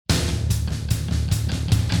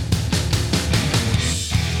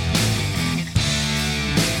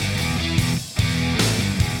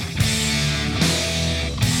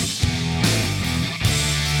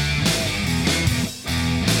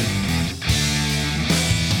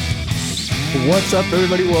What's up,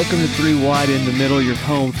 everybody? Welcome to 3 Wide in the Middle, your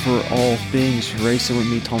home for all things racing with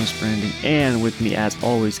me, Thomas Brandon, and with me, as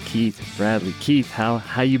always, Keith Bradley. Keith,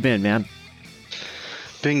 how you been, man?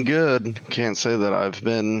 Been good. Can't say that I've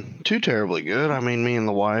been too terribly good. I mean, me and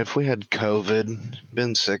the wife, we had COVID.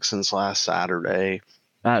 Been sick since last Saturday.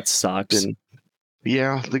 That sucks.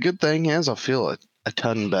 Yeah, the good thing is I feel a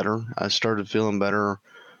ton better. I started feeling better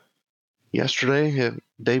yesterday,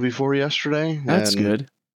 day before yesterday. That's good.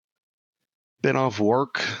 Been off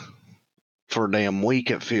work for a damn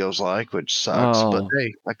week, it feels like, which sucks. But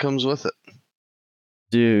hey, that comes with it.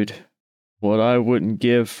 Dude, what I wouldn't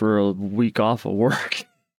give for a week off of work.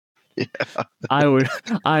 Yeah.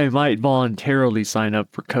 I might voluntarily sign up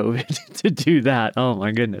for COVID to do that. Oh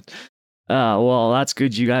my goodness. Well, that's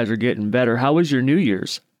good you guys are getting better. How was your New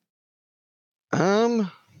Year's? I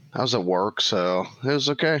was at work, so it was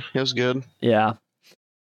okay. It was good.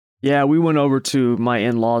 Yeah, we went over to my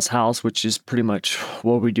in-laws' house, which is pretty much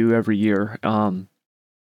what we do every year.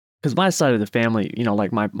 Because my side of the family, you know,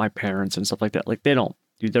 like my parents and stuff like that, like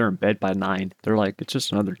they're in bed by 9. They're like, it's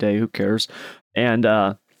just another day, who cares? And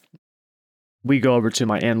we go over to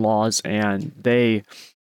my in-laws, and they,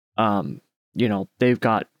 you know, they've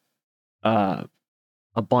got a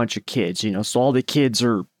bunch of kids, you know, so all the kids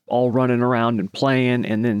are all running around and playing,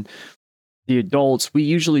 and then the adults, we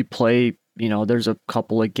usually play. You know, there's a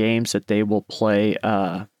couple of games that they will play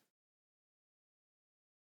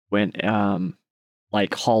when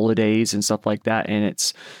like holidays and stuff like that, and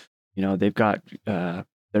it's, you know, they've got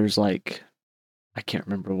there's like, I can't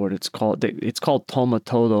remember what it's called. It's called Toma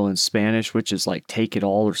Todo in Spanish, which is like take it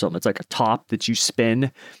all or something. It's like a top that you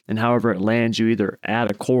spin, and however it lands, you either add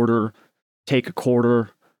a quarter, take a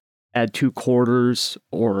quarter, add 2 quarters,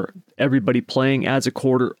 or everybody playing adds a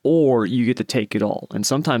quarter, or you get to take it all. And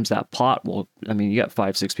sometimes that pot will, I mean, you got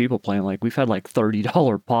 5-6 people playing. Like, we've had like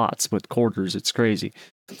 $30 pots with quarters. It's crazy.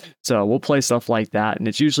 So we'll play stuff like that, and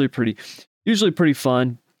it's usually pretty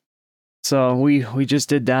fun. So we just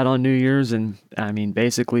did that on New Year's, and I mean,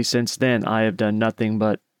 basically since then I have done nothing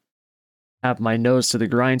but have my nose to the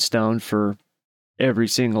grindstone for every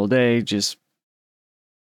single day, just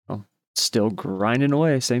still grinding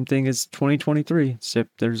away. Same thing as 2023,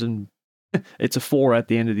 except it's a 4 at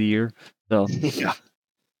the end of the year. So Yeah.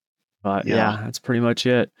 But yeah, that's pretty much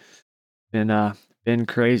it. Been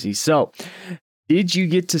crazy. So, did you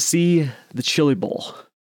get to see the Chili Bowl?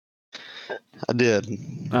 I did.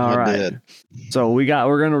 All right. So we're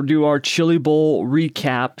gonna do our Chili Bowl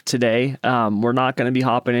recap today. We're not gonna be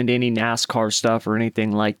hopping into any NASCAR stuff or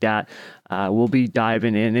anything like that. We'll be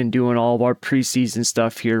diving in and doing all of our preseason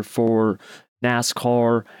stuff here for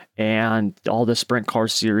NASCAR and all the sprint car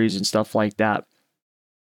series and stuff like that.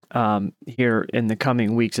 Here in the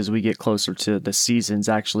coming weeks as we get closer to the seasons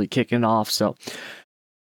actually kicking off. So,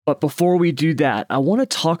 but before we do that, I want to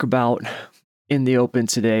talk about in the open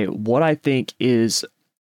today what I think is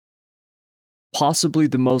possibly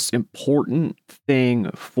the most important thing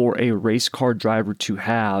for a race car driver to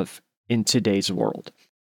have in today's world.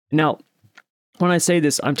 Now, when I say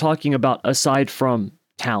this, I'm talking about aside from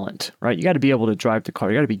talent, right? You got to be able to drive the car.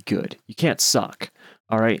 You got to be good. You can't suck.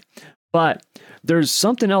 All right. But there's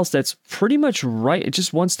something else that's pretty much right,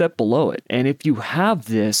 just one step below it. And if you have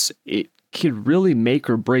this, it could really make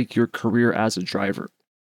or break your career as a driver.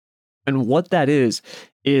 And what that is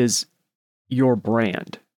your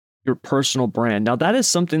brand, your personal brand. Now, that is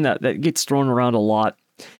something that gets thrown around a lot,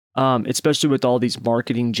 especially with all these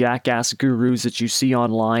marketing jackass gurus that you see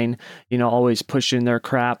online, you know, always pushing their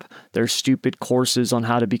crap, their stupid courses on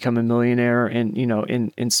how to become a millionaire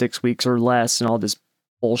in 6 weeks or less and all this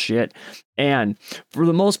bullshit. And for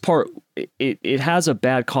the most part, it has a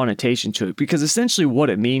bad connotation to it, because essentially what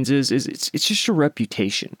it means is it's just your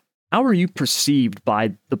reputation. How are you perceived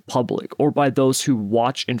by the public or by those who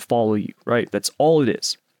watch and follow you, right? That's all it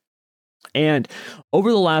is. And over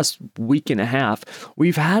the last week and a half,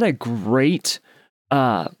 we've had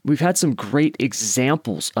some great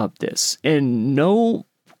examples of this, and no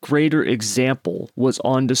greater example was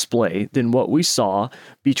on display than what we saw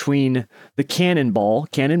between the Cannonball,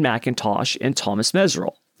 Cannon McIntosh, and Thomas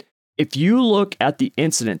Meserol. If you look at the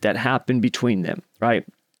incident that happened between them, right,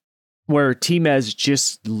 where T-Mez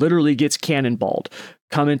just literally gets cannonballed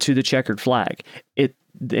coming to the checkered flag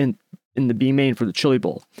in the B main for the Chili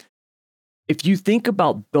Bowl. If you think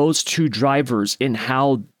about those two drivers and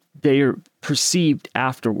how they're perceived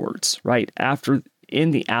afterwards, right,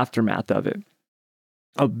 in the aftermath of it,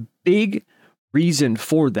 a big reason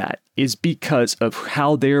for that is because of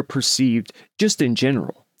how they're perceived just in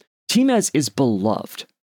general. T-Mez is beloved.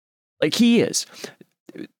 Like, he is.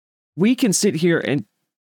 We can sit here and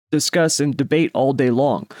discuss and debate all day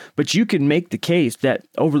long, but you can make the case that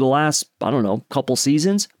over the last, I don't know, couple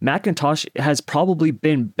seasons, McIntosh has probably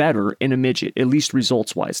been better in a midget, at least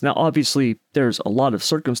results wise. Now, obviously, there's a lot of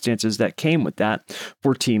circumstances that came with that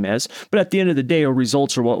for T-Mez, but at the end of the day, our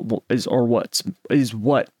results are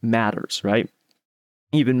what matters, right?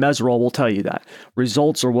 Even Meserol will tell you that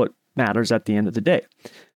results are what matters at the end of the day.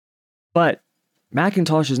 But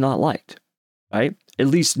McIntosh is not liked, right? At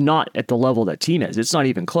least not at the level that T-Mez. It's not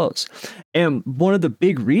even close. And one of the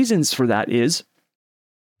big reasons for that is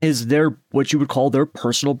their, what you would call their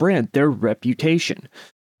personal brand, their reputation.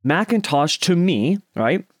 McIntosh to me,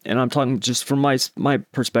 right? And I'm talking just from my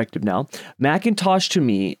perspective now. McIntosh to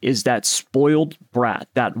me is that spoiled brat,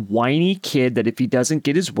 that whiny kid that if he doesn't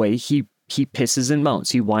get his way, he pisses and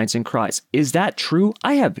moans, he whines and cries. Is that true?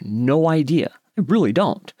 I have no idea. I really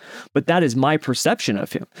don't. But that is my perception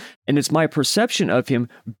of him. And it's my perception of him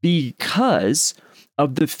because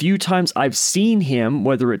of the few times I've seen him,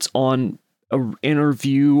 whether it's on an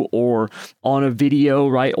interview or on a video,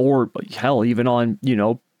 right? Or hell, even on,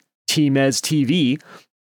 T-Mez TV,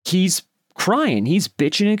 he's crying, he's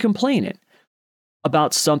bitching and complaining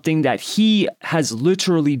about something that he has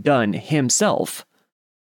literally done himself.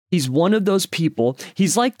 He's one of those people.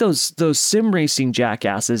 He's like those sim racing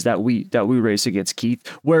jackasses that we race against, Keith,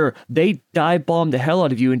 where they dive bomb the hell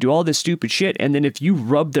out of you and do all this stupid shit, and then if you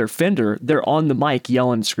rub their fender, they're on the mic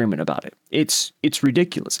yelling and screaming about it. It's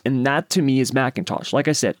ridiculous, and that to me is McIntosh. Like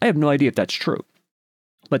I said, I have no idea if that's true,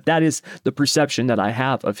 but that is the perception that I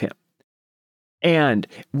have of him. And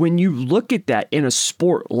when you look at that in a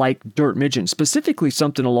sport like dirt midget, specifically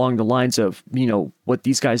something along the lines of, what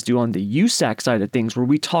these guys do on the USAC side of things, where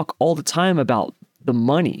we talk all the time about the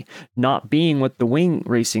money not being what the wing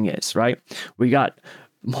racing is, right? We got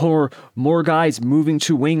more guys moving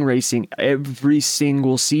to wing racing every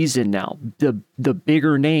single season now, the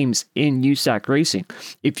bigger names in USAC racing.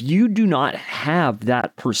 If you do not have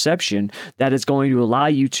that perception that is going to allow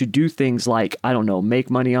you to do things like, I don't know, make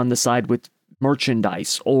money on the side with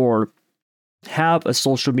merchandise or have a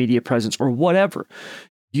social media presence or whatever,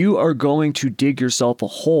 you are going to dig yourself a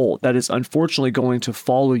hole that is unfortunately going to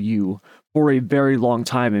follow you for a very long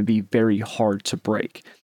time and be very hard to break.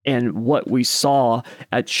 And what we saw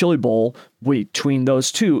at Chili Bowl between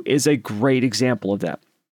those two is a great example of that.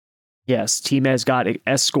 Yes, T-Mez got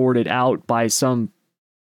escorted out by some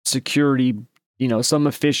security, some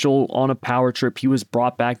official on a power trip. He was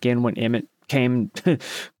brought back in when Emmett came.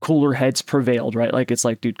 Cooler heads prevailed, right? Like, it's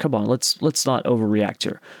like, dude, come on, let's not overreact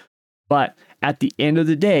here. But at the end of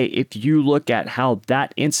the day, if you look at how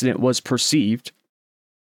that incident was perceived,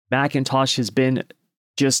 McIntosh has been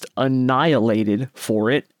just annihilated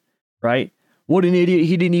for it, right? What an idiot.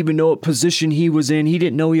 He didn't even know what position he was in. He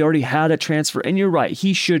didn't know he already had a transfer. And you're right,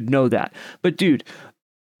 he should know that. But dude,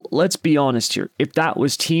 let's be honest here. If that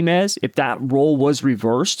was T-Mez, if that role was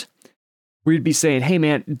reversed, we'd be saying, hey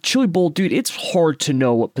man, Chili Bowl, dude, it's hard to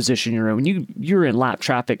know what position you're in. When you're in lap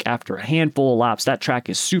traffic after a handful of laps, that track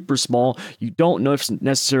is super small. You don't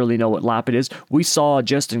necessarily know what lap it is. We saw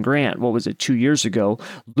Justin Grant, 2 years ago,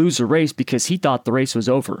 lose a race because he thought the race was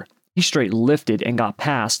over. He straight lifted and got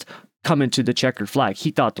past coming to the checkered flag. He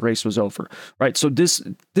thought the race was over, right? So this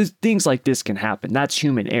things like this can happen. That's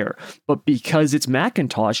human error. But because it's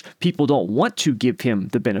McIntosh, people don't want to give him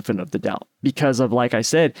the benefit of the doubt because of, like I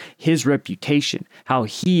said, his reputation, how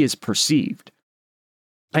he is perceived.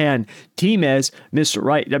 And T-Mez, Mr.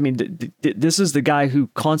 Right, I mean, this is the guy who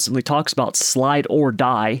constantly talks about slide or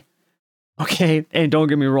die. Okay, and don't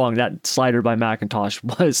get me wrong, that slider by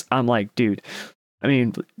McIntosh was, I'm like, dude, I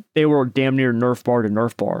mean, they were damn near Nerf bar to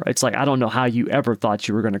Nerf bar. It's like, I don't know how you ever thought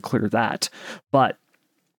you were going to clear that. But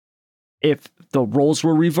if the roles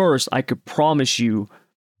were reversed, I could promise you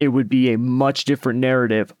it would be a much different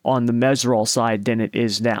narrative on the Meserol side than it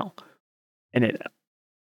is now. And it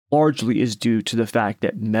largely is due to the fact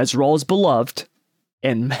that Meserol is beloved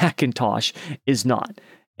and McIntosh is not.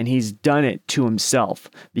 And he's done it to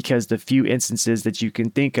himself because the few instances that you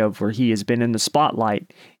can think of where he has been in the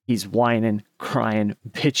spotlight, he's whining, crying,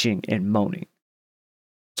 bitching, and moaning.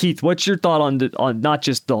 Keith, what's your thought on not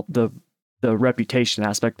just the reputation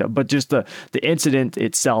aspect of, but just the incident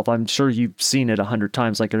itself? I'm sure you've seen it 100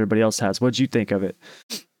 times like everybody else has. What'd you think of it?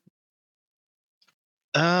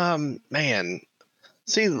 Man,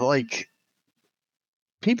 see, like,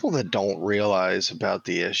 people that don't realize about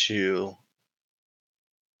the issue,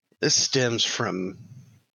 this stems from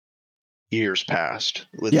years past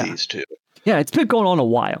with these two. Yeah, it's been going on a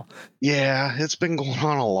while. Yeah, it's been going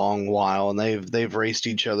on a long while, and they've raced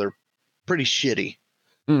each other pretty shitty.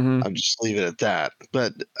 Mm-hmm. I'll just leave it at that.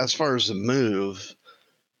 But as far as the move,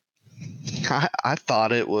 I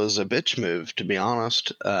thought it was a bitch move, to be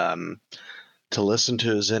honest. To listen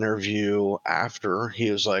to his interview after, he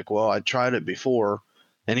was like, well, I tried it before,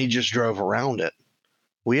 and he just drove around it.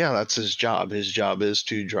 Well, yeah, that's his job. His job is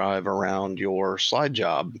to drive around your slide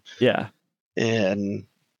job. Yeah. And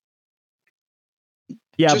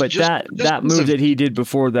yeah, but that move that he did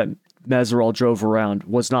before that Meserol drove around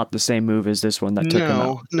was not the same move as this one that took him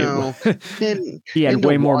out. No, he had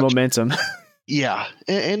way more momentum. Yeah,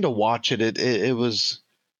 and to watch it was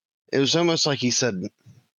almost like he said,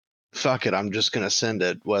 fuck it, I'm just going to send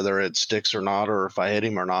it, whether it sticks or not, or if I hit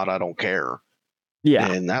him or not, I don't care. Yeah.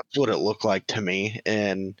 And that's what it looked like to me.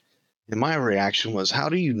 And my reaction was, how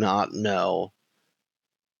do you not know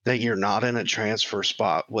that you're not in a transfer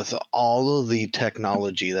spot with all of the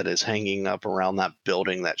technology that is hanging up around that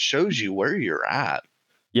building that shows you where you're at?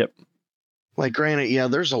 Yep. Like, granted, yeah,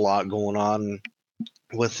 there's a lot going on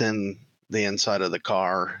within the inside of the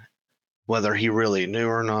car. Whether he really knew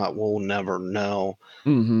or not, we'll never know.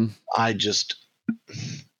 Mm-hmm.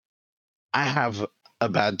 I have a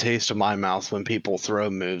bad taste in my mouth when people throw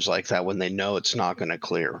moves like that when they know it's not going to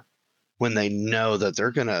clear, when they know that they're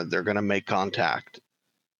gonna make contact.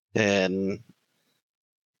 And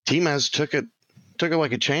T-Mez took it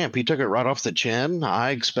like a champ. He took it right off the chin.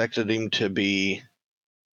 I expected him to be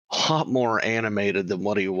a lot more animated than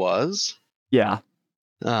what he was. Yeah.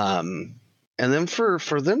 And then for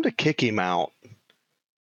them to kick him out,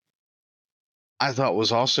 I thought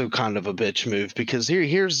was also kind of a bitch move, because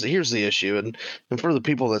here's the issue, and for the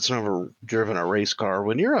people that's never driven a race car,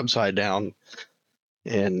 when you're upside down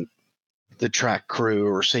and the track crew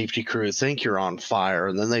or safety crew think you're on fire,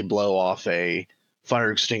 and then they blow off a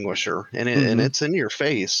fire extinguisher and it's in your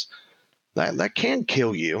face, that can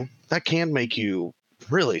kill you. That can make you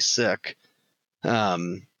really sick.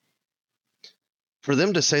 For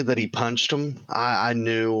them to say that he punched him, I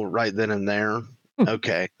knew right then and there,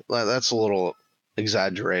 okay, that's a little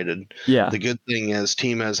exaggerated. Yeah. The good thing is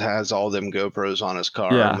T-Mez has all them GoPros on his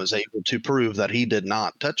car and was able to prove that he did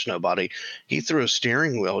not touch nobody. He threw a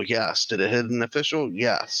steering wheel, yes. Did it hit an official?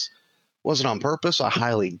 Yes. Was it on purpose? I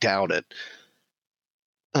highly doubt it.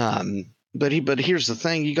 But here's the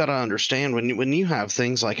thing: you got to understand, when you have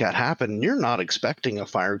things like that happen, you're not expecting a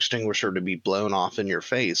fire extinguisher to be blown off in your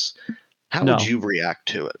face. How would you react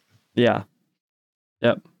to it? Yeah.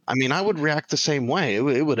 Yep. I mean, I would react the same way.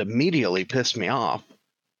 It would immediately piss me off.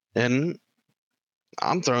 And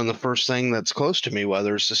I'm throwing the first thing that's close to me,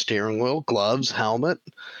 whether it's the steering wheel, gloves, helmet.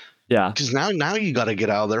 Yeah. Because now you got to get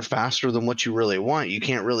out of there faster than what you really want. You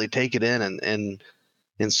can't really take it in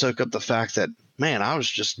and soak up the fact that, man, I was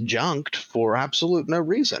just junked for absolute no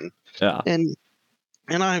reason. Yeah. And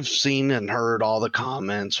I've seen and heard all the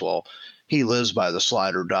comments, well, he lives by the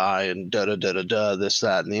slide or die and da-da-da-da-da, this,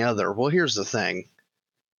 that, and the other. Well, here's the thing.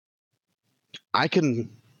 I can't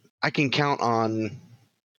count on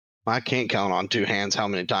two hands how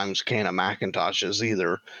many times Cannon McIntosh has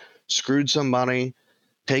either screwed somebody,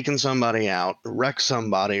 taken somebody out, wrecked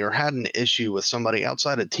somebody, or had an issue with somebody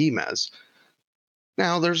outside of T-Mez.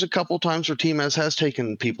 Now, there's a couple times where T-Mez has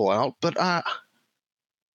taken people out, but I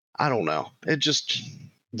don't know. It just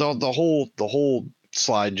the whole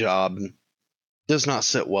slide job does not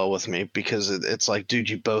sit well with me, because it's like, dude,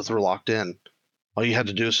 you both were locked in. All you had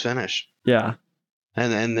to do is finish. Yeah.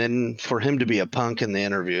 And then for him to be a punk in the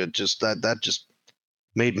interview, it just that just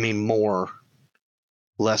made me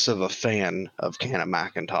less of a fan of Cannon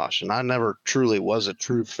McIntosh. And I never truly was a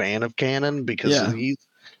true fan of Cannon, because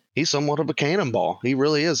he's somewhat of a cannonball. He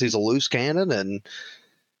really is. He's a loose cannon,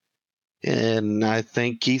 and I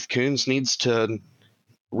think Keith Kunz needs to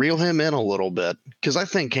reel him in a little bit, because I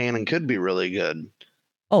think Cannon could be really good.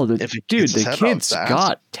 Oh, the kid's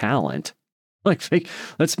got talent. Like,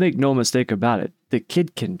 let's make no mistake about it. The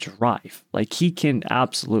kid can drive. Like, he can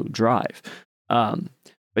absolute drive.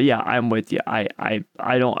 But yeah, I'm with you. I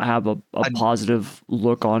don't have a positive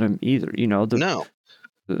look on him either. You know,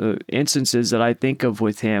 the instances that I think of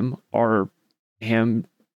with him are him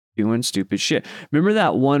doing stupid shit. Remember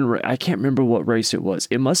that one? I can't remember what race it was.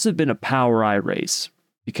 It must have been a Power Eye race,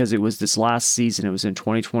 because it was this last season. It was in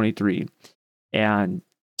 2023, and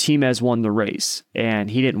T-Mez won the race, and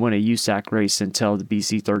he didn't win a USAC race until the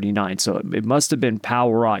BC 39. So it must have been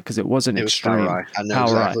Power Eye, because it wasn't extreme. Power Eye. I know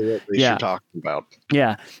exactly what race you're talking about.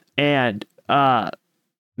 Yeah. And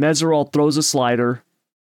Meserol throws a slider,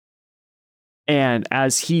 and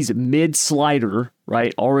as he's mid-slider,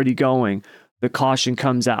 right, already going, the caution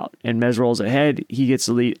comes out, and Meserol's ahead. He gets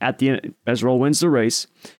the lead. At the end, Meserol wins the race.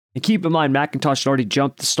 And keep in mind, McIntosh had already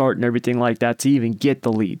jumped the start and everything like that to even get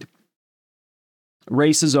the lead.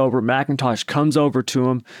 Race is over. McIntosh comes over to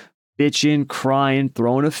him, bitching, crying,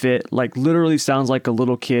 throwing a fit, like literally sounds like a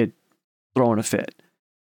little kid throwing a fit.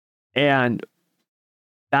 And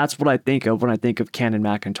that's what I think of when I think of Canon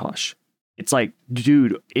McIntosh. It's like,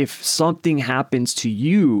 dude, if something happens to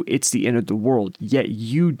you, it's the end of the world, yet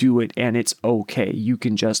you do it and it's okay. You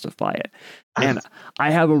can justify it. And I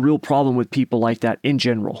have a real problem with people like that in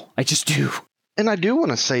general. I just do. And I do want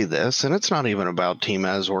to say this, and it's not even about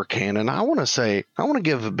T-Mez or Canon. I want to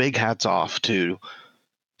give a big hats off to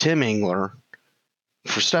Tim Engler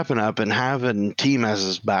for stepping up and having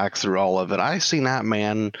T-Mez's back through all of it. I seen that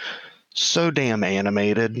man so damn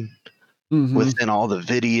animated within all the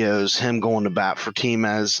videos, him going to bat for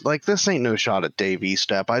T-Mez. Like, this ain't no shot at Dave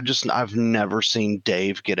Estep. I've never seen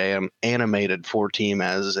Dave get animated for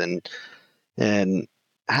T-Mez, and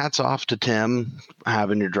hats off to Tim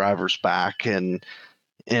having your driver's back and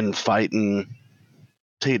fighting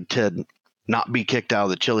to not be kicked out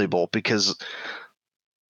of the Chili Bowl, because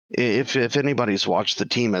if anybody's watched the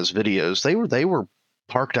T-Mez videos, they were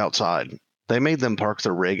parked outside. They made them park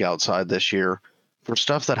their rig outside this year for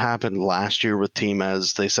stuff that happened last year with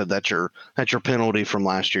T-Mez. They said that's your penalty from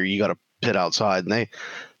last year. You got to pit outside. And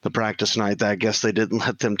the practice night, I guess they didn't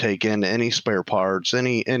let them take in any spare parts,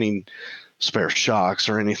 any spare shocks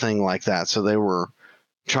or anything like that. So they were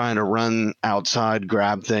trying to run outside,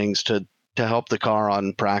 grab things to help the car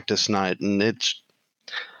on practice night. And it's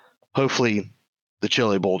hopefully the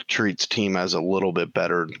Chili Bowl treats T-Mez a little bit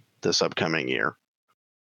better this upcoming year.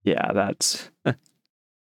 Yeah, that's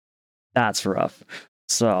rough.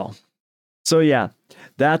 So yeah,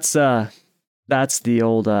 that's the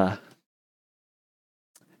old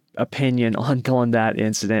opinion on that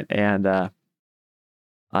incident. And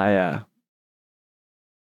I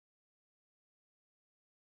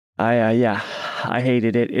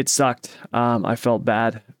hated it. It sucked. I felt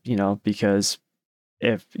bad, because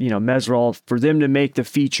if, Meserol, for them to make the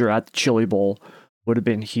feature at the Chili Bowl would have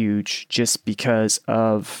been huge, just because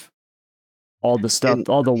of all the stuff,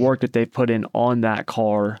 all the work that they put in on that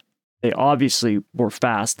car. They obviously were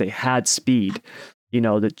fast. They had speed.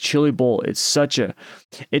 The Chili Bowl is such a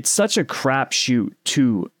crapshoot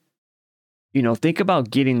to, think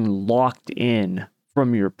about getting locked in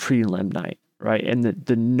from your prelim night, right? And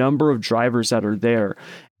the number of drivers that are there.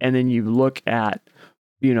 And then you look at,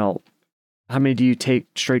 how many do you take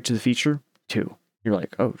straight to the feature? 2. You're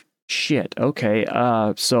like, oh shit. Okay.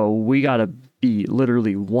 So we got to be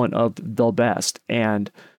literally one of the best.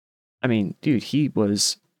 And I mean, dude, he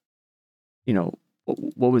was,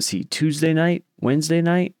 what was he? Tuesday night, Wednesday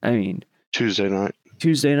night? I mean, Tuesday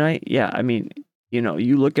night. Yeah. I mean,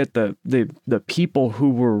 you look at the people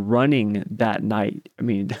who were running that night. I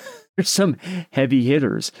mean, there's some heavy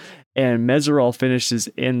hitters, and Meserol finishes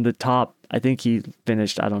in the top. I think he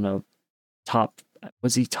finished, I don't know,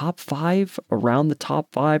 was he top 5? Around the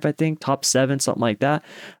top 5, I think, top 7, something like that,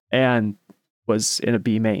 and was in a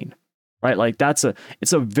B main, right? Like it's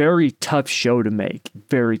a very tough show to make,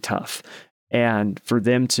 very tough. And for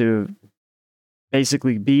them to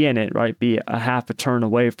basically be in it, right, be a half a turn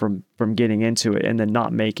away from getting into it and then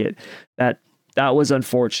not make it, that was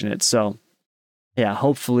unfortunate. So yeah,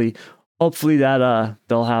 hopefully that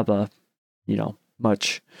they'll have a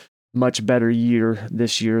much better year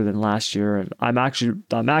this year than last year. And I'm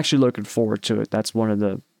actually looking forward to it.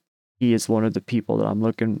 He is one of the people that I'm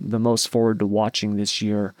looking the most forward to watching this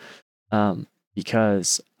year,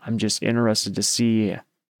 because I'm just interested to see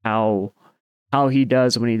how he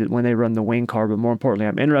does when they run the wing car. But more importantly,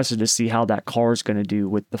 I'm interested to see how that car is going to do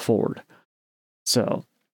with the Ford. So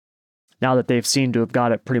now that they've seemed to have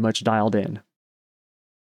got it pretty much dialed in.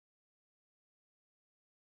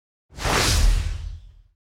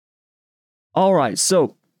 All right,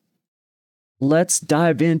 so let's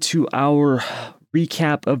dive into our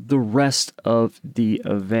recap of the rest of the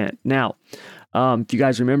event. Now, if you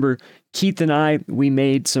guys remember, Keith and I, we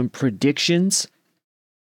made some predictions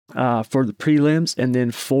for the prelims and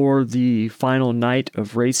then for the final night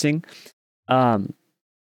of racing. We're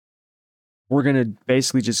going to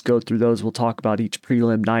basically just go through those. We'll talk about each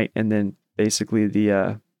prelim night and then basically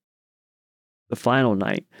the final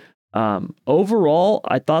night. Overall,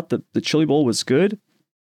 I thought the Chili Bowl was good.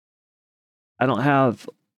 I don't have,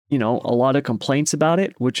 a lot of complaints about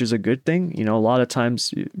it, which is a good thing. A lot of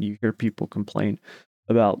times you hear people complain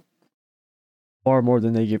about far more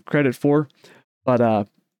than they give credit for. But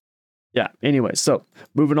yeah, anyway, so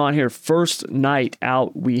moving on here. First night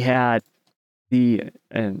out, we had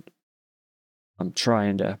and I'm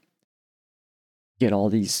trying to get all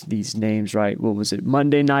these names right. What was it?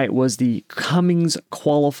 Monday night was the Cummings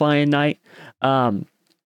qualifying night. You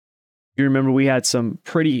remember we had some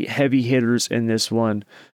pretty heavy hitters in this one.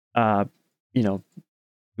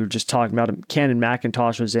 we were just talking about him. Cannon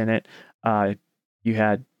McIntosh was in it. You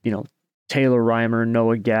had, Taylor Reimer,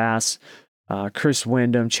 Noah Gass, Chris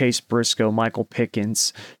Wyndham, Chase Briscoe, Michael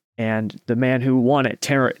Pickens, and the man who won it,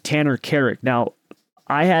 Tanner Carrick. Now,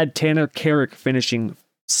 I had Tanner Carrick finishing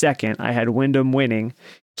second. I had Wyndham winning.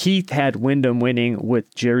 Keith had Wyndham winning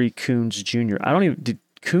with Jerry Coons Jr. Did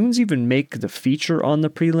Coons even make the feature on the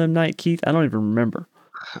prelim night, Keith? I don't even remember.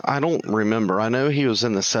 I don't remember. I know he was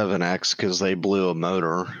in the 7X because they blew a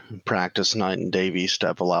motor practice night, and Davey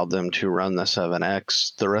Step allowed them to run the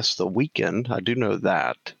 7X the rest of the weekend. I do know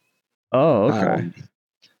that. Oh, okay.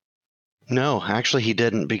 No, actually he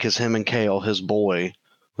didn't, because him and Kale, his boy,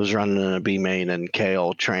 was running in a B main, and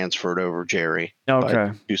Kale transferred over Jerry. Okay.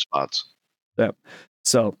 By 2 spots. Yep.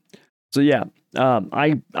 So yeah.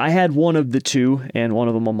 I had one of the two, and one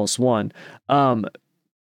of them almost won.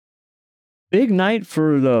 Big night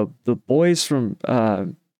for the boys from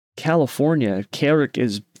California. Carrick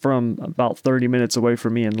is from about 30 minutes away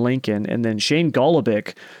from me in Lincoln, and then Shane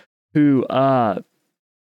Golubic, who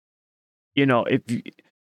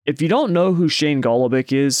if you don't know who Shane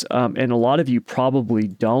Golubic is, and a lot of you probably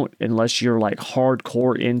don't unless you're like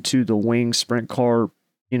hardcore into the wing sprint car,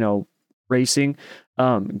 racing.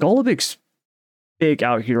 Golubic's big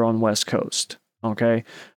out here on West Coast. Okay.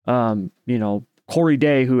 Corey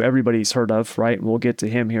Day, who everybody's heard of, right? We'll get to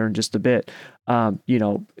him here in just a bit.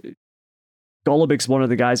 Golubic's one of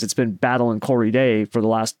the guys that's been battling Corey Day for the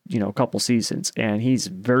last, couple seasons, and he's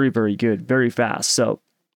very, very good, very fast. So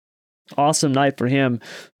awesome night for him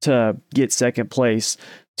to get second place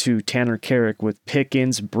to Tanner Carrick with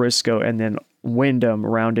Pickens, Briscoe, and then Wyndham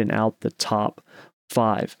rounding out the top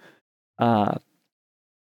 5.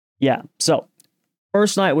 So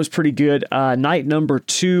first night was pretty good. Night number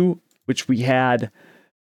 2, which we had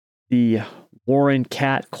the Warren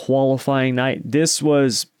Cat qualifying night. This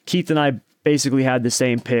was, Keith and I basically had the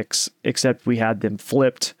same picks, except we had them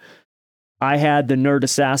flipped. I had the Nerd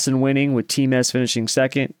Assassin winning with T-Mez finishing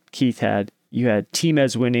second. Keith you had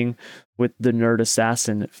T-Mez winning with the Nerd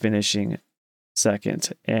Assassin finishing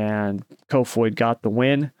second. And Kofoid got the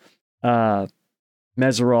win.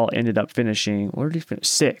 Meseral ended up finishing, where did he finish?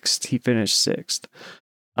 6th. He finished 6th.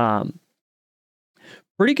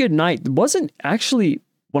 Pretty good night. It wasn't actually,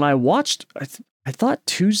 when I watched, I thought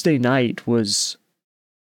Tuesday night was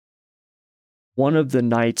one of the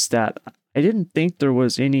nights that I didn't think there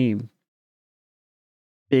was any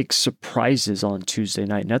big surprises on Tuesday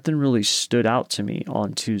night. Nothing really stood out to me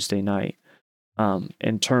on Tuesday night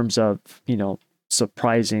in terms of,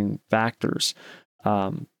 surprising factors.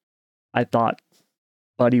 I thought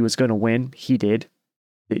Buddy was going to win. He did.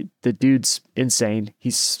 The dude's insane.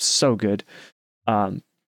 He's so good.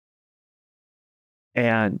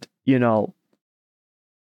 And,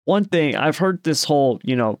 one thing I've heard this whole,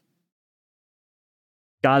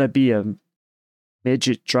 gotta be a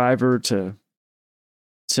midget driver to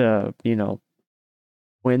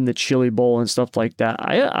win the Chili Bowl and stuff like that.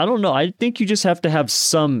 I don't know. I think you just have to have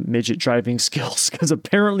some midget driving skills, because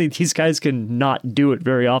apparently these guys can not do it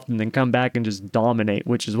very often, then come back and just dominate,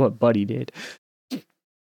 which is what Buddy did.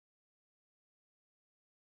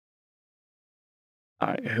 All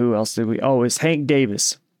right, who else did we? Oh, it's Hank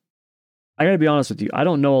Davis. I got to be honest with you. I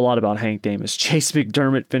don't know a lot about Hank Davis. Chase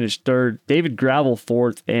McDermott finished 3rd, David Gravel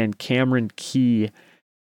 4th, and Cameron Key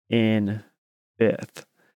in 5th.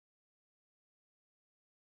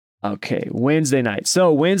 Okay, Wednesday night.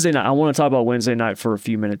 So Wednesday night, I want to talk about Wednesday night for a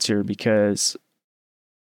few minutes here, because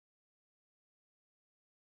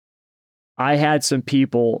I had some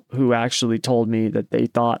people who actually told me that they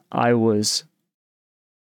thought I was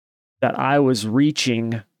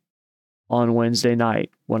reaching on Wednesday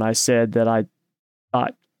night when I said that I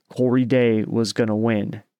thought Corey Day was going to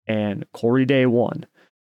win, and Corey Day won.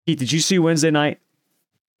 Keith, did you see Wednesday night?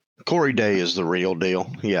 Corey Day is the real deal.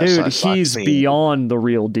 Yes, dude, he's beyond the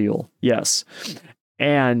real deal. Yes.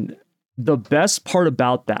 And the best part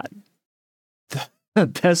about that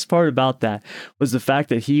was the fact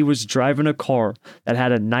that he was driving a car that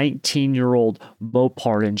had a 19-year-old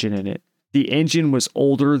Mopar engine in it. The engine was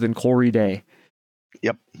older than Corey Day.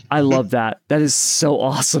 Yep. I love that. That is so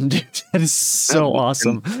awesome, dude. That is so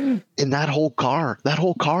awesome. And that whole car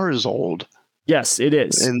is old. Yes, it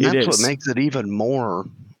is. And that's what makes it even more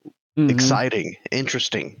exciting,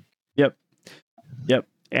 interesting. Yep.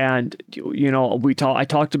 And, I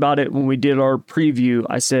talked about it when we did our preview.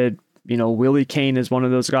 I said, Willie Kane is one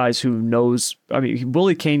of those guys who knows. I mean,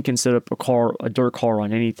 Willie Kane can set up a dirt car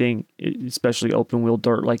on anything, especially open wheel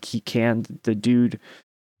dirt, like he can. The dude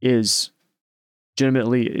is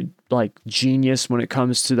legitimately like genius when it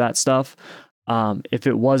comes to that stuff. If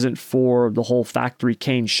it wasn't for the whole factory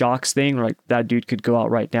cane shocks thing, like that dude could go out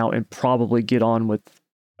right now and probably get on with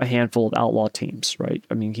a handful of outlaw teams, right?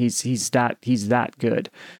 I mean, he's that good,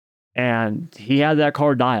 and he had that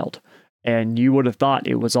car dialed, and you would have thought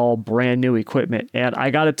it was all brand new equipment. And I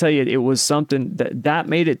got to tell you, it was something that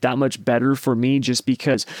made it that much better for me, just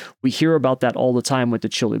because we hear about that all the time with the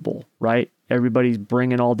Chili Bowl, right? Everybody's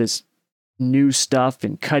bringing all this new stuff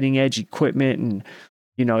and cutting edge equipment, and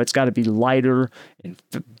it's got to be lighter and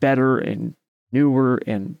better and newer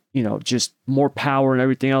and just more power and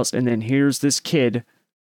everything else. And then here's this kid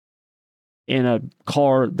in a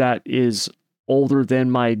car that is older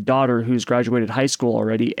than my daughter, who's graduated high school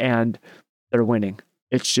already, and they're winning.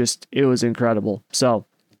 It was incredible. So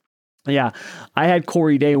yeah, I had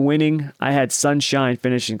Corey Day winning. I had Sunshine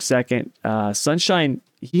finishing second. Sunshine,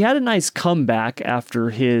 he had a nice comeback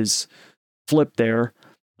after his flip there.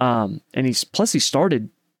 And he started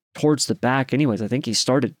towards the back anyways. I think he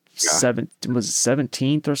started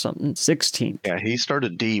 17th or something, 16th. Yeah, he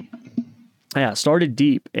started deep. Yeah, started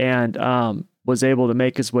deep and was able to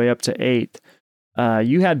make his way up to 8th.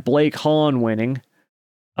 You had Blake Hahn winning.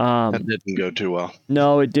 That didn't go too well.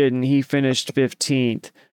 No, it didn't. He finished 15th,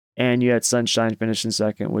 and you had Sunshine finishing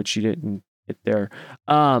second, which you didn't get there.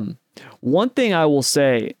 One thing I will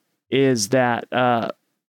say is that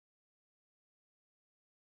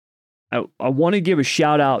I want to give a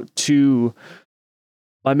shout out to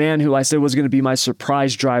my man who I said was going to be my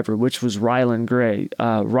surprise driver, which was Rylan Gray.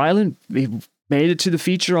 Rylan, he made it to the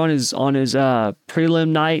feature on his prelim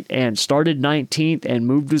night and started 19th and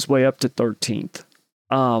moved his way up to 13th.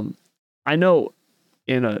 I know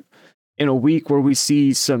in a week where we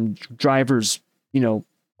see some drivers,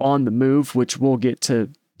 on the move, which we'll get to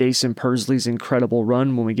Dason Persley's incredible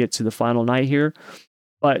run when we get to the final night here.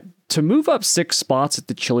 But to move up 6 spots at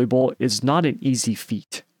the Chili Bowl is not an easy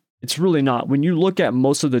feat. It's really not. When you look at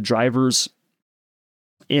most of the drivers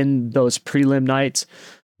in those prelim nights,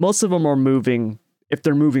 most of them are moving, if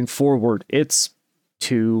they're moving forward, it's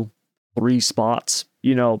 2-3 spots.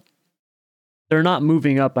 They're not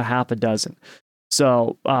moving up a half a dozen.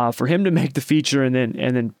 So for him to make the feature and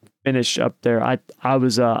then finish up there, I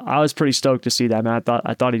was pretty stoked to see that, man.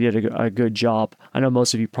 I thought he did a good job. I know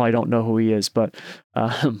most of you probably don't know who he is, but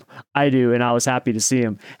I do, and I was happy to see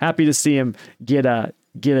him. Happy to see him get a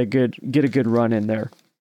good run in there.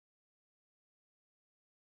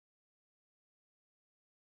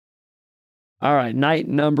 All right, night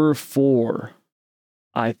number 4.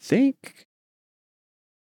 I think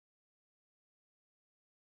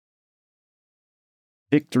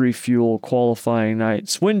Victory Fuel qualifying night.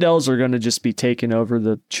 Swindells are going to just be taking over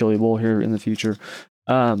the Chili Bowl here in the future.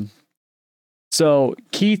 So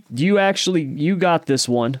Keith, you got this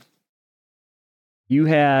one. You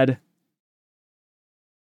had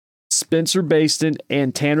Spencer Baston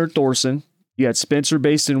and Tanner Thorson. You had Spencer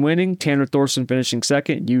Baston winning, Tanner Thorson finishing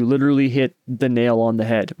second. You literally hit the nail on the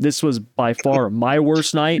head. This was by far my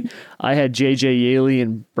worst night. I had JJ Yaley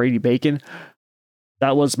and Brady Bacon.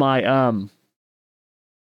 That was my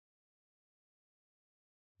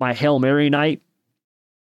my Hail Mary night.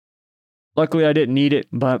 Luckily I didn't need it,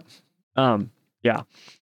 but yeah.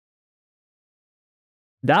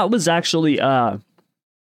 That was actually a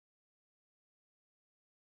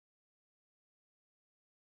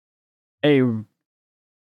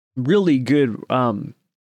really good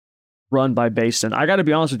run by Baston. I got to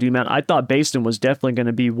be honest with you, man. I thought Baston was definitely going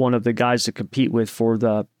to be one of the guys to compete with for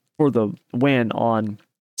the win on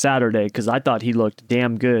Saturday, because I thought he looked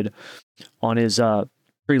damn good on his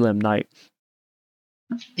prelim night.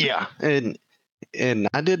 Yeah, and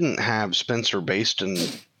I didn't have Spencer Baston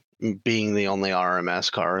being the only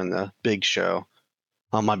RMS car in the big show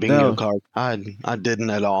on my bingo card. I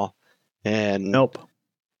didn't at all. And nope.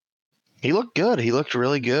 He looked good. He looked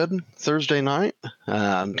really good Thursday night.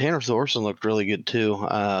 Tanner Thorson looked really good too.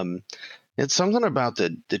 It's something about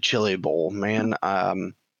the Chili Bowl, man.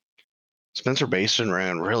 Spencer Baston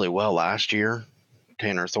ran really well last year.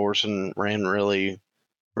 Tanner Thorson ran really,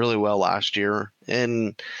 really well last year.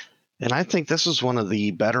 And I think this is one of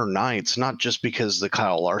the better nights, not just because the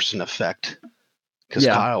Kyle Larson effect, because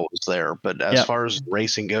Kyle was there, but as far as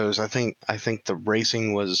racing goes, I think the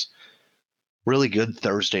racing was really good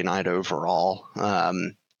Thursday night overall.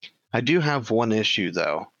 I do have one issue,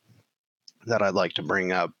 though, that I'd like to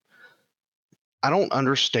bring up. I don't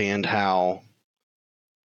understand how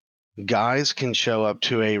guys can show up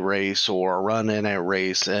to a race or run in a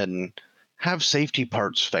race and have safety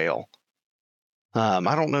parts fail.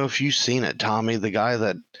 I don't know if you've seen it, Tommy. The guy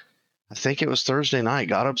that, I think it was Thursday night,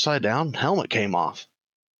 got upside down, helmet came off.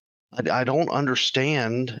 I don't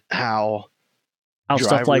understand how how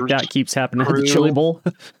stuff like drivers, that keeps happening at the crew Chili Bowl.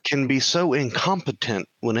 can be so incompetent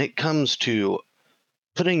when it comes to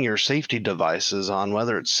putting your safety devices on,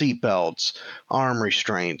 whether it's seat belts, arm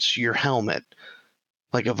restraints, your helmet.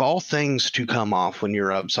 Like, of all things to come off when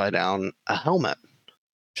you're upside down, a helmet.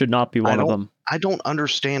 Should not be one of them. I don't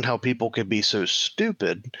understand how people could be so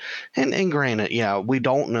stupid. And granted, yeah, we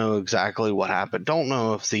don't know exactly what happened. Don't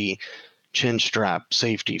know if the chin strap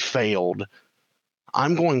safety failed.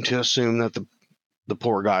 I'm going to assume that the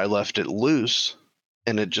poor guy left it loose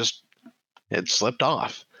and it slipped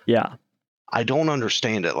off. Yeah. I don't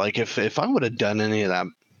understand it. Like, if I would have done any of that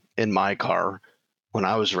in my car when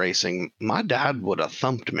I was racing, my dad would have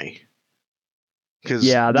thumped me.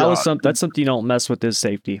 Yeah, that's something you don't mess with, is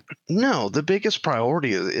safety. No, the biggest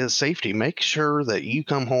priority is safety. Make sure that you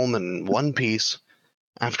come home in one piece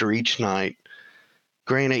after each night.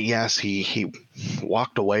 Granted, yes, he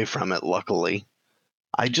walked away from it, luckily.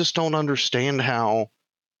 I just don't understand how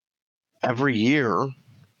every year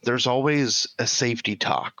there's always a safety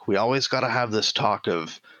talk. We always got to have this talk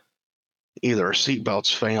of either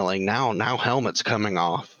seatbelts failing, now helmets coming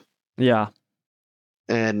off. Yeah.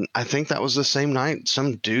 And I think that was the same night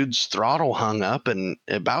some dude's throttle hung up and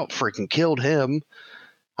about freaking killed him.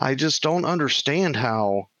 I just don't understand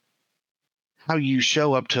how you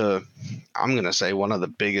show up to, I'm going to say, one of the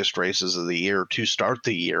biggest races of the year to start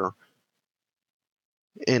the year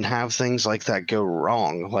and have things like that go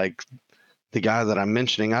wrong. Like the guy that I'm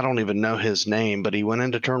mentioning, I don't even know his name, but he went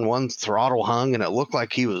into turn one, throttle hung, and it looked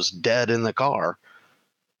like he was dead in the car.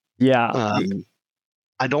 Yeah.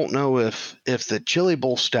 I don't know if the Chili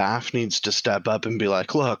Bowl staff needs to step up and be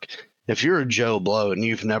like, look, if you're a Joe Blow and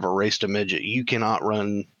you've never raced a midget, you cannot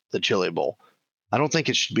run the Chili Bowl. I don't think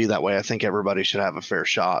it should be that way. I think everybody should have a fair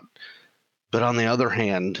shot. But on the other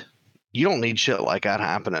hand, you don't need shit like that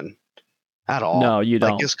happening at all. No, you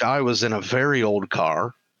don't. Like, this guy was in a very old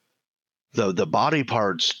car. The body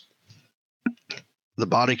parts, the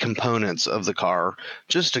body components of the car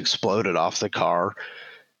just exploded off the car.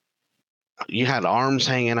 You had arms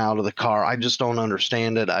hanging out of the car. I just don't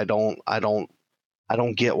understand it. I don't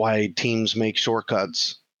get why teams make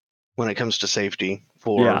shortcuts when it comes to safety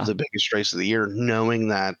for the biggest race of the year, knowing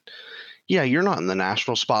that, yeah, you're not in the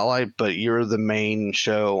national spotlight, but you're the main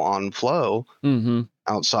show on Flow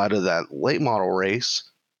outside of that late model race.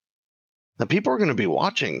 The people are going to be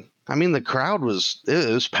watching. I mean, the crowd was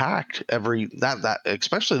packed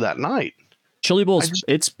especially that night. Chili Bowl's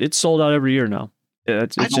it's sold out every year now. I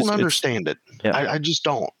don't understand it. Yeah. I just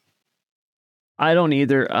don't. I don't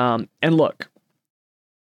either. And look,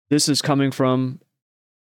 this is coming from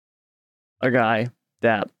a guy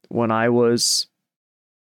that when I was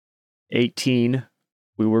 18,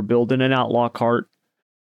 we were building an outlaw cart,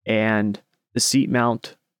 and the seat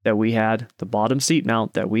mount that we had, the bottom seat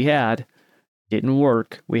mount that we had, didn't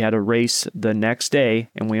work. We had a race the next day,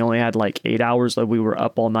 and we only had like 8 hours that we were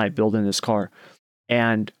up all night building this car.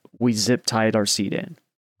 And we zip tied our seat in.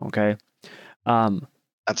 Okay.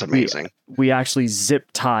 That's amazing. We actually zip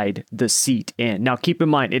tied the seat in. Now, keep in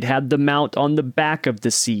mind, it had the mount on the back of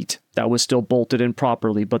the seat that was still bolted in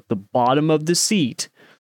properly, but the bottom of the seat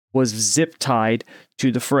was zip tied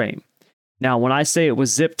to the frame. Now, when I say it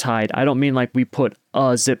was zip tied, I don't mean like we put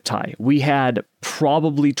a zip tie. We had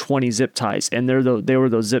probably 20 zip ties, and they were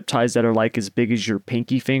those zip ties that are like as big as your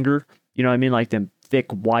pinky finger. You know what I mean? Like them thick,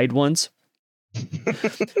 wide ones.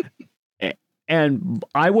 And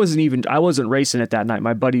I wasn't racing it that night.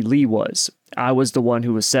 My buddy Lee was. I was the one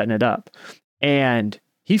who was setting it up. And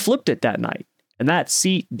he flipped it that night. And that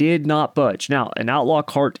seat did not budge. Now, an outlaw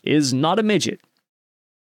cart is not a midget.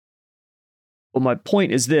 But my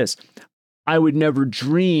point is this. I would never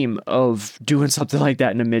dream of doing something like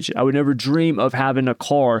that in a midget. I would never dream of having a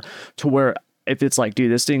car to where if it's like,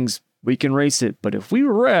 dude, we can race it. But if we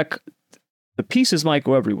wreck, the pieces might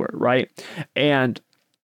go everywhere, right? And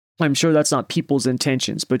I'm sure that's not people's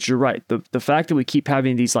intentions, but you're right. The fact that we keep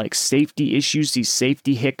having these like safety issues, these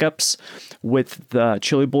safety hiccups with the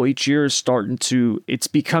Chili Bowl each year is it's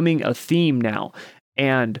becoming a theme now.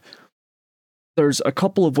 And there's a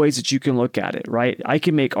couple of ways that you can look at it, right? I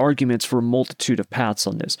can make arguments for a multitude of paths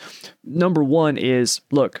on this. Number one is,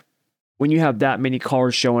 look, when you have that many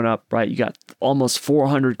cars showing up, right? You got almost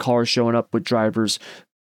 400 cars showing up with drivers.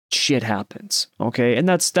 Shit happens, okay? And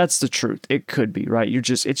that's the truth. It could be, right?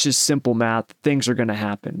 It's just simple math. Things are going to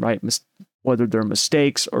happen, right? Whether they're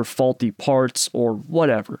mistakes or faulty parts or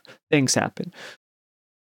whatever, things happen.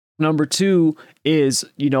 Number two is,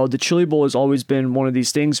 the Chili Bowl has always been one of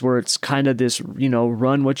these things where it's kind of this,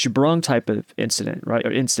 run what you brung type of incident, right?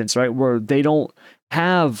 Or instance, right? Where they don't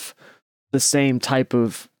have the same type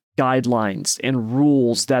of guidelines and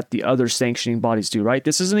rules that the other sanctioning bodies do, right?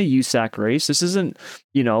 This isn't a USAC race. This isn't,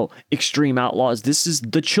 Extreme Outlaws. This is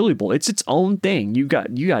the Chili Bowl. It's its own thing. You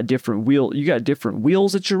got different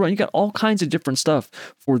wheels that you're running. You got all kinds of different stuff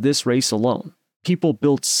for this race alone. People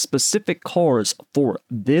built specific cars for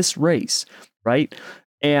this race, right?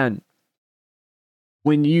 And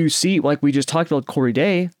when you see, like we just talked about Corey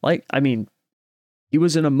Day, he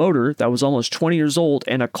was in a motor that was almost 20 years old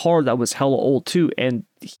and a car that was hella old too, and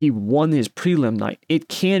he won his prelim night. It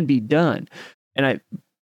can be done. And I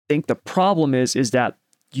think the problem is that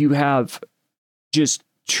you have just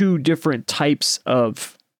two different types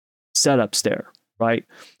of setups there, right?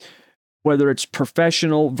 Whether it's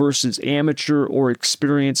professional versus amateur or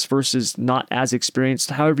experienced versus not as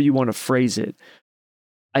experienced, however you want to phrase it.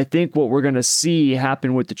 I think what we're going to see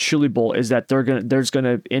happen with the Chili Bowl is that there's going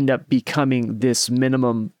to end up becoming this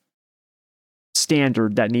minimum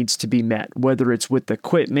standard that needs to be met, whether it's with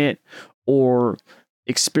equipment or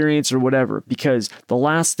experience or whatever, because the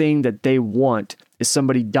last thing that they want is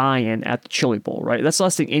somebody dying at the Chili Bowl, right? That's the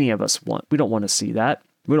last thing any of us want. We don't want to see that.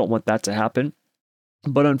 We don't want that to happen.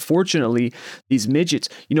 But unfortunately, these midgets,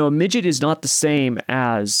 a midget is not the same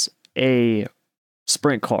as a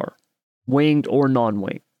sprint car, winged or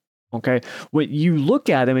non-winged. Okay. When you look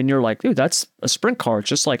at them and you're like, dude, that's a sprint car. It's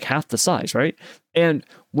just like half the size, right? And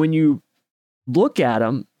when you look at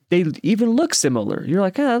them, they even look similar. You're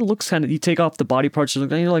like, that looks kind of, you take off the body parts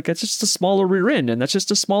and you're like, that's just a smaller rear end and that's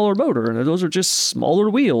just a smaller motor. And those are just smaller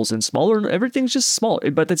wheels and smaller, everything's just small,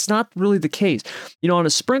 but that's not really the case. On a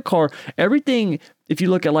sprint car, everything, if you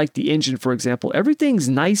look at like the engine, for example, everything's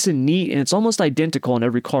nice and neat and it's almost identical in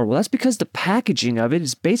every car. Well, that's because the packaging of it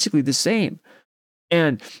is basically the same.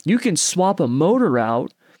 And you can swap a motor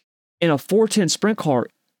out in a 410 sprint car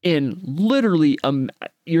in literally,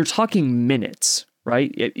 you're talking minutes,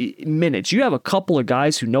 right? Minutes. You have a couple of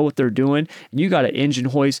guys who know what they're doing and you got an engine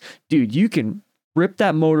hoist. Dude, you can rip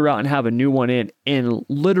that motor out and have a new one in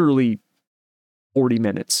literally 40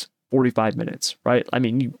 minutes, 45 minutes, right?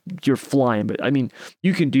 You're flying, but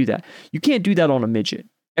you can do that. You can't do that on a midget.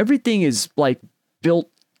 Everything is like built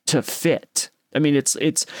to fit.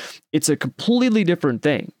 It's a completely different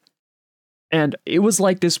thing. And it was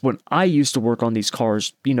like this when I used to work on these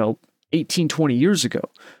cars, 18, 20 years ago.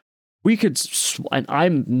 We could, and I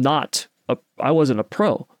wasn't a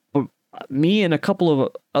pro, but me and a couple of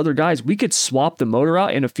other guys, we could swap the motor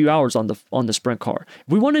out in a few hours on the sprint car.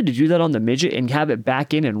 If we wanted to do that on the midget and have it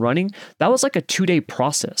back in and running, that was like a 2-day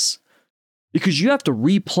process. Because you have to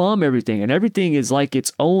replumb everything, and everything is like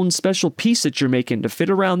its own special piece that you're making to fit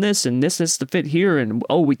around this, and this has to fit here, and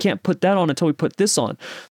we can't put that on until we put this on.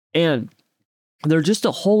 And they're just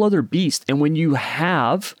a whole other beast. And when you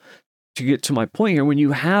have, to get to my point here, when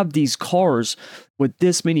you have these cars with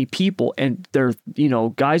this many people and they're,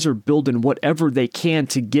 guys are building whatever they can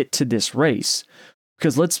to get to this race,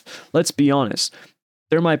 because let's be honest,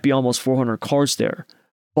 there might be almost 400 cars there,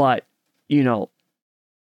 but 85%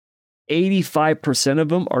 of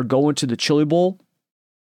them are going to the Chili Bowl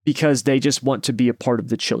because they just want to be a part of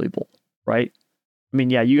the Chili Bowl, right?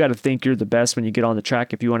 Yeah, you got to think you're the best when you get on the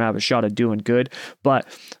track if you want to have a shot at doing good. But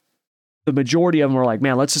the majority of them are like,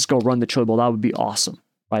 man, let's just go run the Chili Bowl. That would be awesome,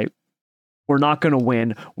 right? We're not going to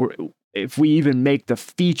win. If we even make the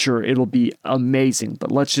feature, it'll be amazing.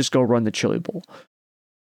 But let's just go run the Chili Bowl.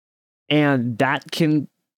 And that can,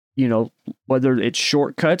 whether it's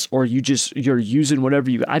shortcuts or you're using whatever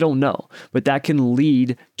I don't know. But that can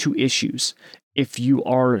lead to issues if you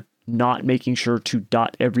are not making sure to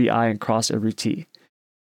dot every I and cross every T.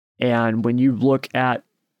 And when you look at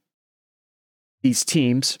these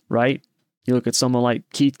teams, right? You look at someone like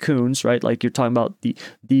Keith Coons, right? Like you're talking about the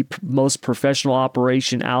most professional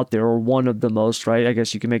operation out there, or one of the most, right? I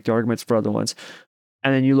guess you can make the arguments for other ones.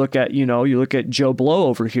 And then you look at Joe Blow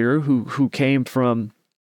over here, who came from,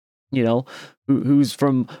 who's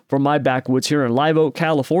from my backwoods here in Live Oak,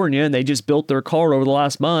 California, and they just built their car over the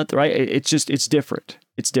last month, right? It's different.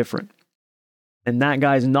 It's different. And that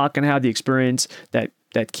guy's not going to have the experience that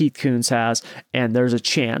Keith Coons has, and there's a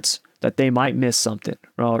chance that they might miss something,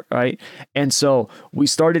 right? And so we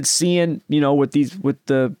started seeing, with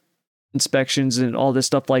the inspections and all this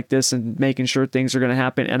stuff like this and making sure things are going to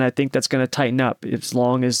happen. And I think that's going to tighten up as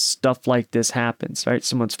long as stuff like this happens, right?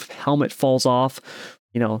 Someone's helmet falls off,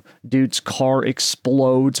 dude's car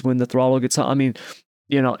explodes when the throttle gets on.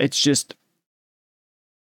 It's just,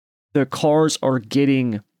 the cars are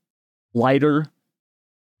getting lighter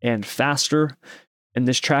and faster, and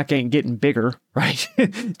this track ain't getting bigger, right?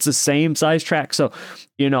 It's the same size track. So,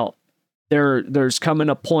 there's coming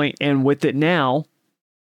a point, and with it now,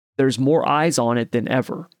 there's more eyes on it than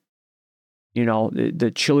ever.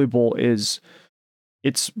 The Chili Bowl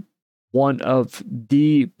it's one of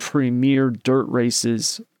the premier dirt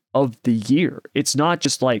races of the year. It's not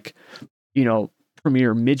just like,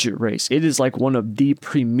 premier midget race. It is like one of the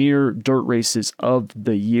premier dirt races of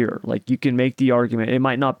the year. Like, you can make the argument, it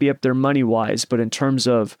might not be up there money wise, but in terms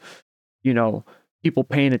of, people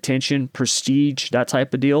paying attention, prestige, that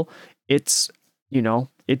type of deal, it's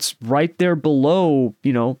right there below,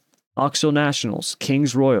 Knoxville Nationals,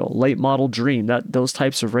 Kings Royal, Late Model Dream, those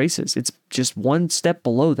types of races. It's just one step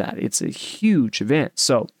below that. It's a huge event.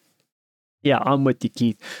 So yeah, I'm with you,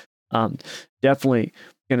 Keith. Definitely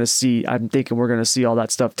gonna see. I'm thinking we're gonna see all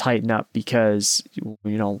that stuff tighten up, because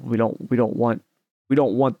we don't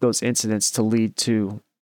want those incidents to lead to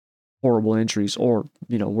horrible injuries, or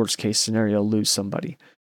worst case scenario, lose somebody.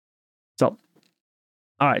 So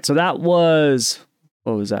all right, so that was,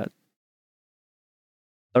 what was that?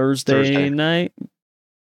 Thursday night.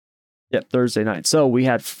 Yep, Thursday night. So we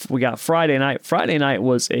got Friday night. Friday night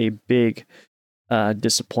was a big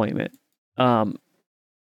disappointment. Friday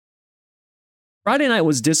night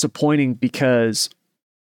was disappointing because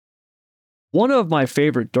one of my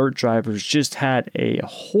favorite dirt drivers just had a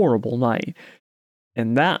horrible night,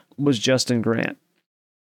 and that was Justin Grant.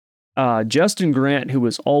 Justin Grant, who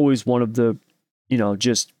was always one of the,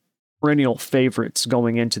 just perennial favorites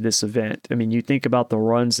going into this event. I mean, you think about the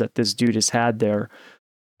runs that this dude has had there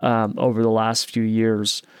over the last few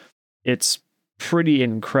years. It's pretty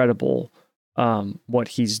incredible what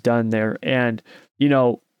he's done there. And,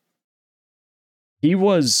 he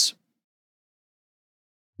was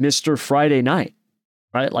Mr. Friday night,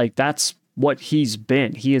 right? Like, that's what he's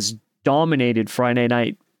been. He has dominated Friday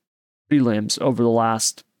night prelims over the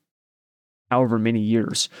last however many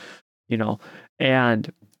years,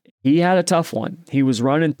 and he had a tough one. He was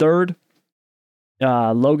running third.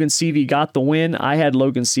 Logan Seavey got the win. I had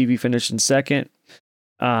Logan Seavey finish in second,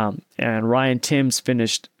 and Ryan Timms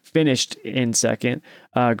finished in second.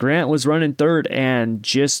 Grant was running third and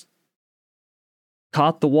just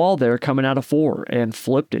caught the wall there coming out of 4 and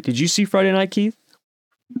flipped it. Did you see Friday night, Keith?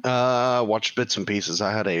 Watched bits and pieces.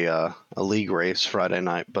 I had a league race Friday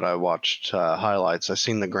night, but I watched highlights. I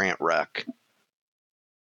seen the Grant wreck.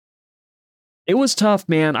 It was tough,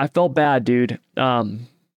 man. I felt bad, dude,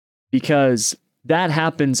 because that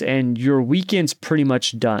happens and your weekend's pretty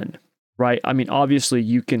much done, right? I mean, obviously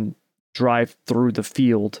you can drive through the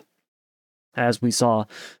field, as we saw,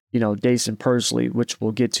 Dason Persley, which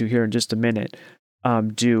we'll get to here in just a minute,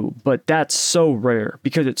 do. But that's so rare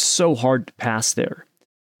because it's so hard to pass there.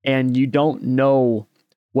 And you don't know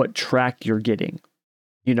what track you're getting.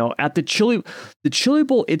 At the Chili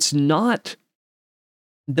Bowl, it's not,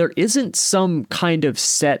 there isn't some kind of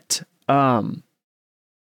set, guide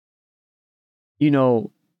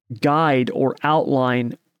or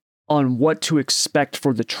outline on what to expect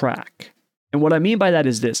for the track. And what I mean by that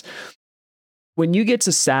is this: when you get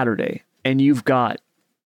to Saturday and you've got,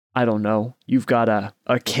 I don't know, you've got a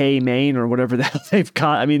K main or whatever the hell they've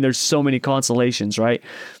got. I mean, there's so many consolations, right?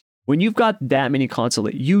 When you've got that many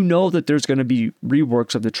consolations, you know that there's going to be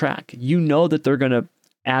reworks of the track. You know that they're going to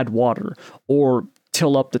add water or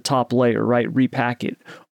till up the top layer, right? Repack it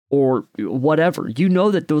or whatever. You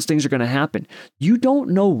know that those things are going to happen. You don't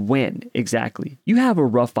know when exactly. You have a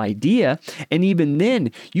rough idea. And even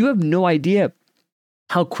then, you have no idea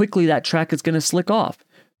how quickly that track is going to slick off.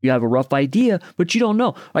 You have a rough idea, but you don't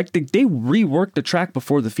know. Like, they reworked the track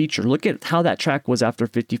before the feature. Look at how that track was after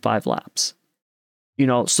 55 laps.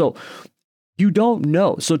 So you don't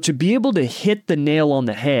know. So to be able to hit the nail on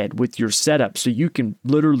the head with your setup so you can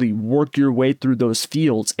literally work your way through those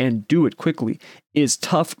fields and do it quickly is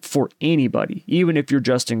tough for anybody, even if you're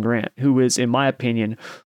Justin Grant, who is, in my opinion,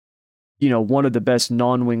 one of the best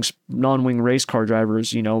non-wing race car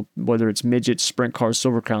drivers, whether it's midget, sprint cars,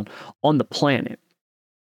 Silver Crown, on the planet.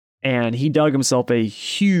 And he dug himself a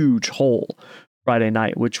huge hole Friday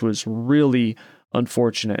night, which was really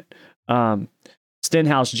unfortunate.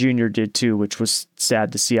 Stenhouse Jr. did too, which was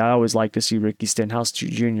sad to see. I always like to see Ricky Stenhouse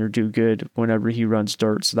Jr. do good whenever he runs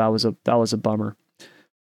dirt, so that was a bummer.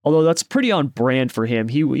 Although that's pretty on brand for him.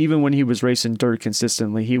 He, even when he was racing dirt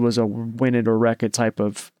consistently, he was a win it or wreck it type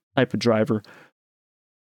of driver.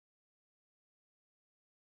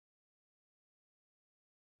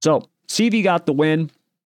 So Seavey got the win.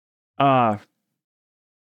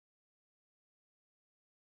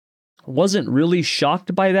 Wasn't really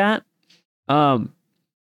shocked by that.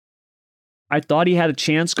 I thought he had a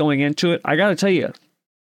chance going into it. I got to tell you,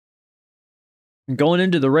 going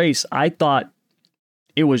into the race, I thought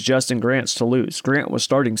it was Justin Grant's to lose. Grant was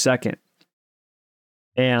starting second.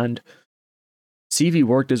 And Seavey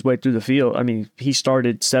worked his way through the field. I mean, he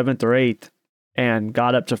started 7th or 8th and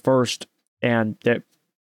got up to first. And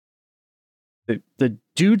the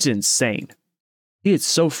dude's insane. He is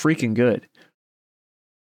so freaking good.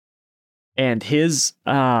 And his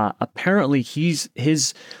apparently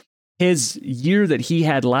his year that he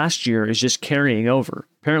had last year is just carrying over.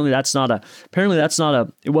 Apparently that's not a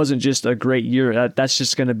it wasn't just a great year. That's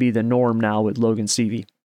just going to be the norm now with Logan Seavey.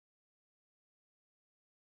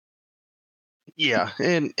 Yeah,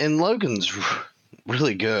 and Logan's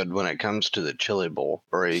really good when it comes to the Chili Bowl,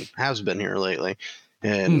 or he has been here lately.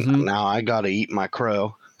 And now I got to eat my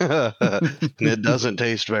crow. And it doesn't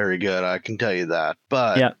taste very good, I can tell you that.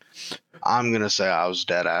 But yeah. I'm going to say I was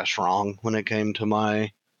dead ass wrong when it came to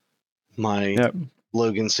my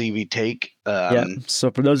Logan Seavey take.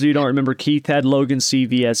 So for those of you who don't remember, Keith had Logan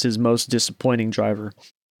Seavey as his most disappointing driver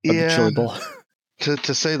of the Chili Bowl.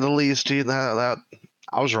 to say the least, that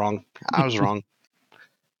I was wrong. I was wrong.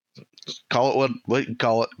 Call it what you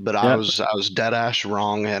call it, but I was dead ass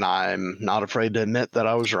wrong, and I'm not afraid to admit that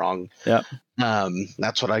I was wrong. Yeah.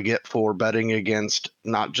 That's what I get for betting against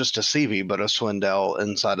not just a Seavey, but a Swindell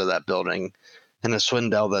inside of that building, and a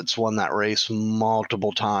Swindell that's won that race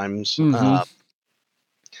multiple times.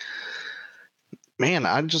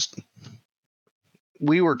 Man,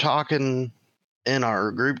 we were talking in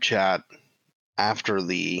our group chat after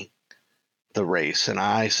the race, and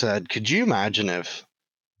I said, could you imagine if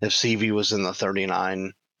Seavey was in the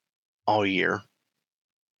 39 all year?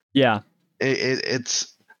 Yeah.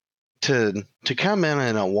 It's to come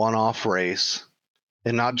in a one-off race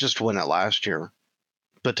and not just win it last year,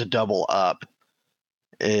 but to double up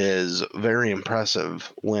is very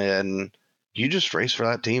impressive when you just race for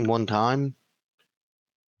that team one time.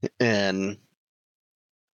 And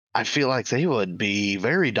I feel like they would be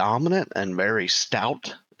very dominant and very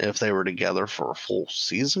stout if they were together for a full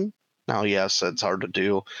season. Now, yes, it's hard to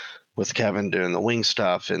do with Kevin doing the wing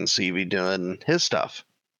stuff and Seavey doing his stuff.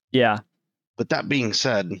 Yeah. But that being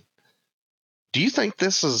said, do you think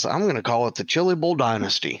this is, I'm going to call it the Chili Bowl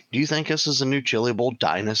dynasty. Do you think this is a new Chili Bowl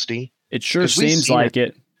dynasty? It sure seems like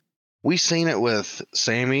it. We've seen it with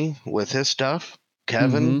Sammy with his stuff,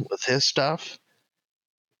 Kevin with his stuff.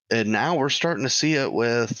 And now we're starting to see it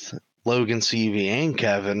with Logan Seavey and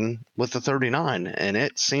Kevin with the 39. And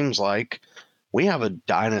it seems like we have a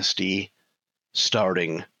dynasty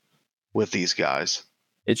starting with these guys.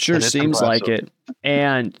 It sure seems like it.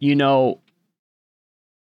 And,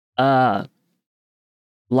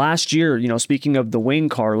 last year, speaking of the wing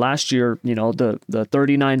car, last year, the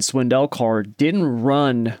 39 Swindell car didn't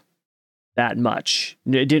run that much.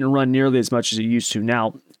 It didn't run nearly as much as it used to.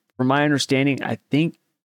 Now, from my understanding, I think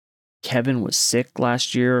Kevin was sick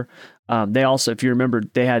last year. They also, if you remember,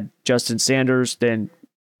 they had Justin Sanders, then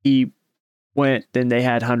he went, then they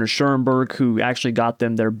had Hunter Schoenberg, who actually got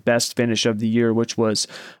them their best finish of the year, which was,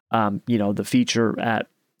 the feature at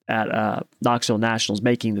Knoxville Nationals,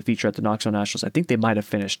 making the feature at the Knoxville Nationals. I think they might have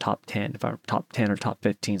finished top 10, top 10 or top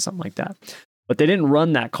 15, something like that. But they didn't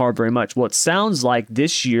run that car very much. Well, it sounds like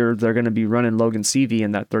this year they're going to be running Logan Seavey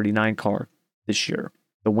in that 39 car this year,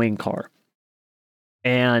 the wing car.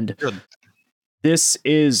 And this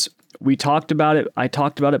is, we talked about it. I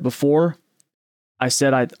talked about it before. I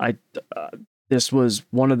said this was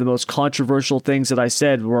one of the most controversial things that I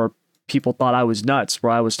said, where people thought I was nuts,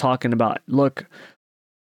 where I was talking about, look,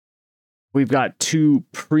 we've got two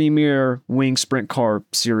premier wing sprint car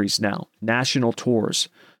series now, national tours.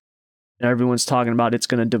 And everyone's talking about it's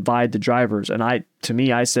going to divide the drivers. And I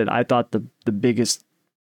said, I thought the biggest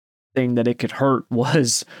thing that it could hurt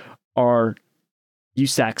was our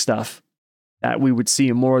USAC stuff, that we would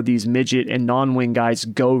see more of these midget and non-wing guys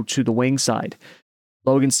go to the wing side.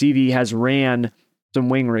 Logan Seavey has ran some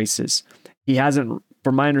wing races. He hasn't,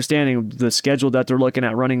 from my understanding, the schedule that they're looking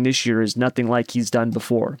at running this year is nothing like he's done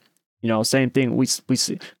before. Same thing. We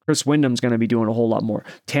see Chris Wyndham's going to be doing a whole lot more.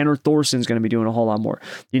 Tanner Thorson's going to be doing a whole lot more.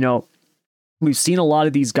 We've seen a lot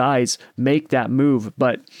of these guys make that move,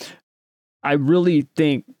 but I really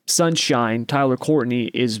think Sunshine, Tyler Courtney,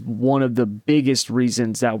 is one of the biggest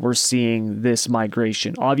reasons that we're seeing this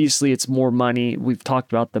migration. Obviously, it's more money. We've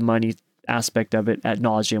talked about the money aspect of it ad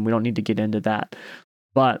nauseum. We don't need to get into that.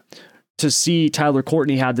 But to see Tyler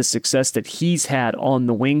Courtney have the success that he's had on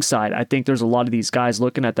the wing side, I think there's a lot of these guys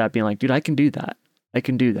looking at that being like, dude, I can do that. I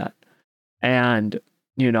can do that. And,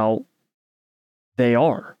 they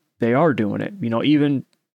are doing it. Even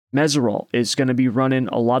Meserol is going to be running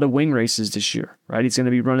a lot of wing races this year, right? He's going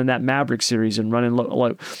to be running that Maverick series and running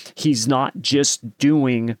low. He's not just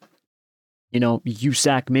doing,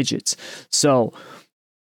 USAC midgets. So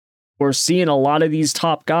we're seeing a lot of these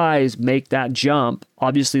top guys make that jump.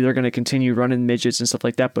 Obviously, they're going to continue running midgets and stuff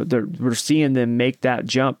like that, but we're seeing them make that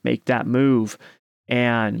jump, make that move.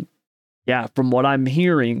 And yeah, from what I'm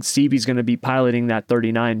hearing, Seavey's going to be piloting that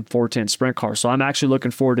 39 410 sprint car. So I'm actually looking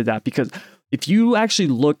forward to that, because if you actually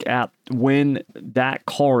look at when that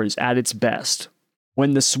car is at its best,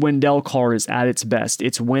 when the Swindell car is at its best,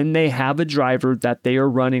 it's when they have a driver that they are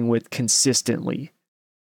running with consistently.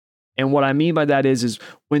 And what I mean by that is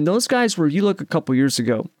when those guys were, you look a couple years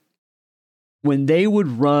ago, when they would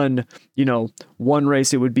run, one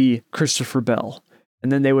race, it would be Christopher Bell,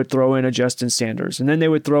 and then they would throw in a Justin Sanders, and then they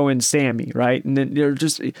would throw in Sammy, right? And then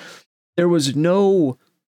there was no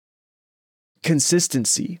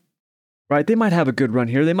consistency, right? They might have a good run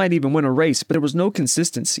here. They might even win a race, but there was no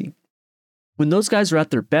consistency. When those guys are at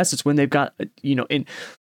their best, it's when they've got, and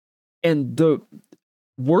the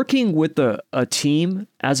working with a team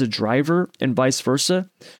as a driver and vice versa,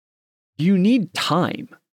 you need time.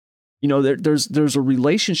 There's a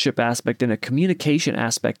relationship aspect and a communication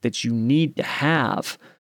aspect that you need to have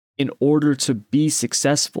in order to be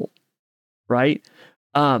successful, right?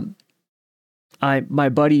 My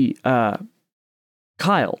buddy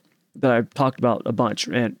Kyle, that I've talked about a bunch,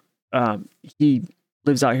 and he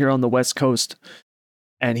lives out here on the West Coast,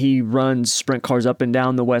 and he runs sprint cars up and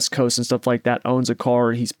down the West Coast and stuff like that, owns a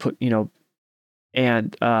car. He's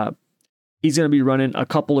and he's going to be running a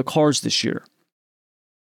couple of cars this year.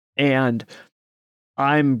 And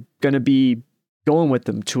I'm going to be going with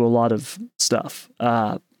them to a lot of stuff.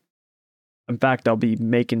 In fact, I'll be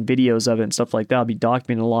making videos of it and stuff like that. I'll be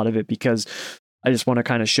documenting a lot of it because I just want to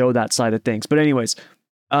kind of show that side of things. But anyways,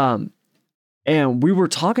 and we were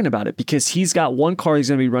talking about it because he's got one car he's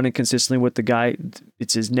going to be running consistently with the guy.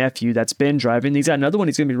 It's his nephew that's been driving. He's got another one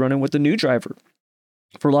he's going to be running with the new driver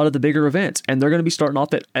for a lot of the bigger events. And they're going to be starting off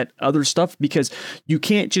at other stuff, because you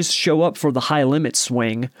can't just show up for the high limit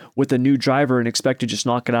swing with a new driver and expect to just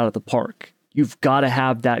knock it out of the park. You've got to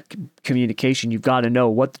have that communication. You've got to know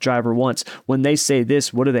what the driver wants. When they say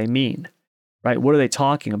this, what do they mean? Right? What are they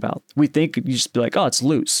talking about? We think you just be like, oh, it's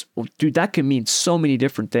loose. Well, dude, that can mean so many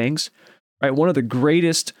different things. Right? One of the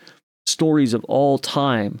greatest stories of all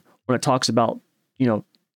time when it talks about,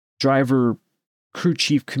 driver crew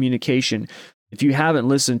chief communication, if you haven't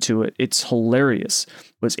listened to it, it's hilarious,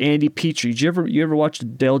 was Andy Petrie. Did you ever watch the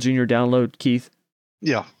Dale Jr. download, Keith?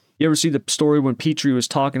 Yeah. You ever see the story when Petrie was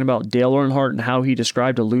talking about Dale Earnhardt and how he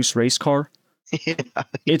described a loose race car? Yeah.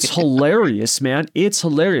 It's hilarious, man. It's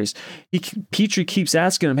hilarious. Petrie keeps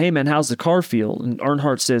asking him, hey, man, how's the car feel? And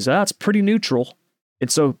Earnhardt says, it's pretty neutral. And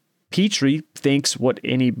so Petrie thinks what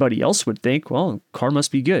anybody else would think. Well, car must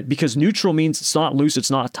be good, because neutral means it's not loose, it's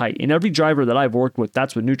not tight. And every driver that I've worked with,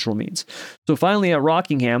 that's what neutral means. So finally at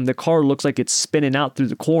Rockingham, the car looks like it's spinning out through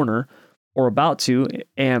the corner or about to.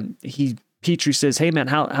 And Petrie says, hey, man,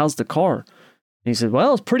 how's the car? And he said,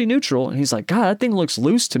 well, it's pretty neutral. And he's like, God, that thing looks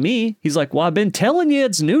loose to me. He's like, well, I've been telling you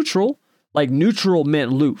it's neutral. Like, neutral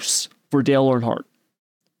meant loose for Dale Earnhardt.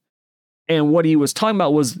 And what he was talking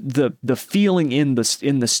about was the feeling in the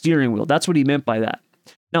steering wheel. That's what he meant by that.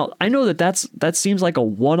 Now, I know that seems like a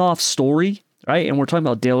one-off story, right? And we're talking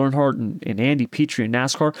about Dale Earnhardt and Andy Petrie in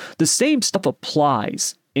NASCAR. The same stuff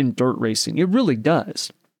applies in dirt racing. It really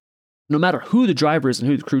does. No matter who the driver is and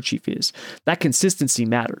who the crew chief is, that consistency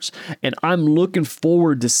matters. And I'm looking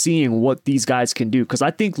forward to seeing what these guys can do, because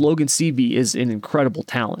I think Logan Seavey is an incredible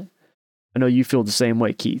talent. I know you feel the same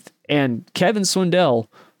way, Keith. And Kevin Swindell,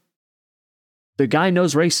 the guy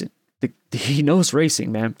knows racing. He knows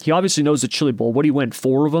racing, man. He obviously knows the Chili Bowl. What, he won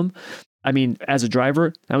 4 of them? I mean, as a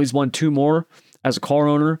driver, now he's won 2 more as a car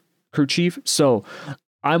owner, crew chief. So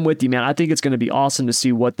I'm with you, man. I think it's going to be awesome to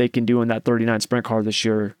see what they can do in that 39 sprint car this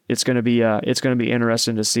year. It's going to be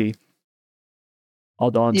interesting to see.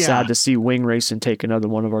 Although I'm sad to see Wing Racing take another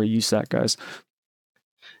one of our USAC guys.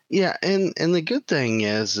 Yeah, and the good thing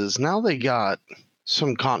is now they got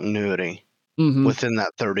some continuity within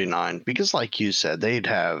that 39, because like you said, they'd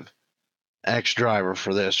have X driver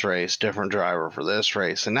for this race, different driver for this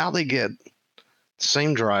race, and now they get the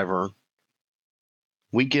same driver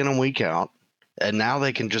week in and week out, and now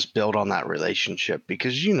they can just build on that relationship,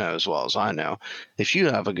 because you know as well as I know, if you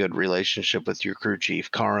have a good relationship with your crew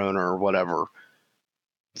chief, car owner, or whatever,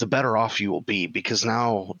 the better off you will be, because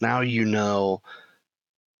now you know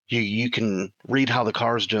you can read how the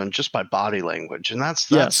car is doing just by body language. And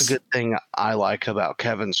that's a good thing I like about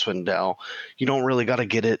Kevin Swindell. You don't really got to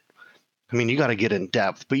get it. I mean, you got to get in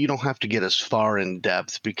depth, but you don't have to get as far in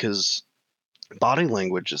depth, because body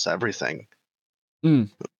language is everything.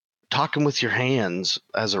 Talking with your hands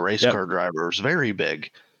as a race car driver is very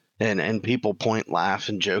big. and people point, laugh,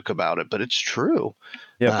 and joke about it, but it's true.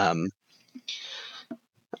 Yep.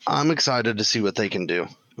 I'm excited to see what they can do.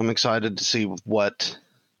 I'm excited to see what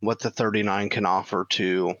the 39 can offer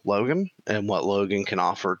to Logan and what Logan can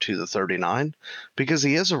offer to the 39, because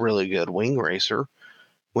he is a really good wing racer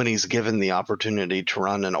when he's given the opportunity to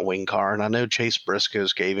run in a wing car. And I know Chase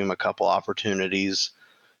Briscoe's gave him a couple opportunities.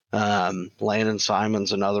 Landon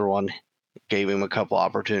Simon's another one, gave him a couple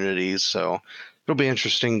opportunities. So it'll be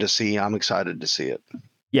interesting to see. I'm excited to see it.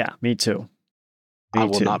 Yeah, me too. I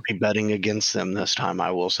will not be betting against them this time.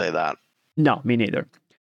 I will say that. No, me neither.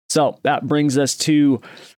 So that brings us to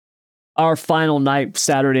our final night,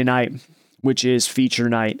 Saturday night, which is feature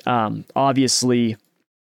night. Obviously,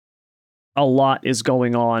 a lot is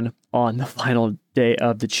going on the final day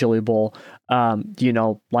of the Chili Bowl.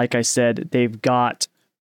 Like I said, they've got,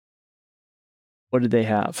 what did they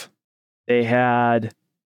have? They had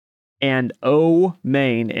an O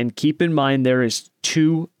main, and keep in mind there is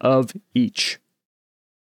 2 of each.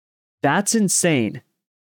 That's insane.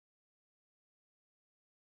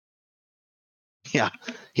 Yeah,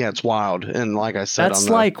 it's wild. And like I said, that's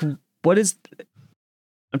what is?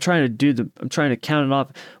 I'm trying to count it off.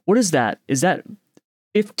 What is that? Is that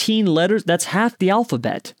 15 letters? That's half the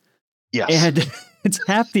alphabet. Yes. And it's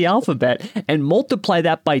half the alphabet, and multiply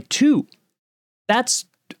that by 2. That's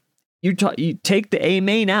you take the A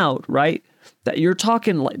main out, right? That you're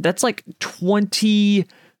talking that's like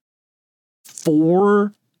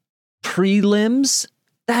 24 prelims.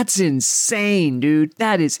 That's insane, dude.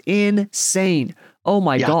 That is insane. Oh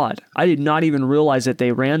my God. I did not even realize that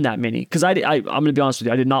they ran that many. Because I'm going to be honest with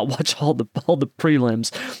you, I did not watch all the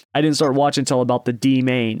prelims. I didn't start watching until about the D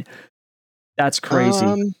main. That's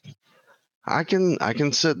crazy. I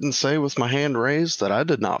can sit and say with my hand raised that I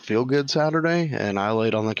did not feel good Saturday, and I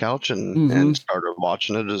laid on the couch and started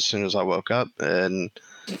watching it as soon as I woke up, and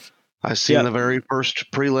I seen the very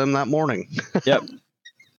first prelim that morning. Yep.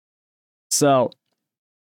 So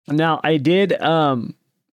now I did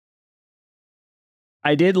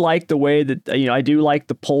like the way that, I do like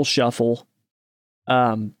the pole shuffle,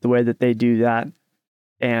 the way that they do that,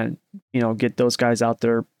 and, get those guys out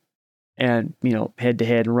there and, head to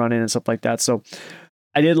head and run in and stuff like that. So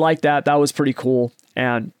I did like that. That was pretty cool.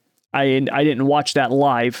 And I didn't watch that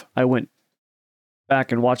live. I went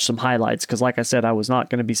back and watched some highlights, because like I said, I was not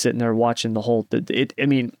going to be sitting there watching the whole,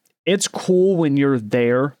 it's cool when you're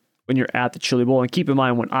there, when you're at the Chili Bowl. And keep in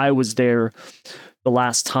mind, when I was there the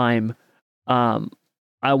last time, I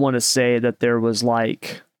want to say that there was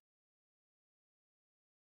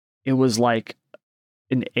it was like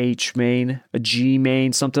an H main, a G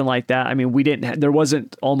main, something like that. I mean, there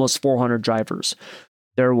wasn't almost 400 drivers.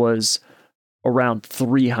 There was around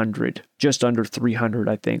 300, just under 300,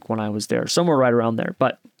 I think, when I was there, somewhere right around there.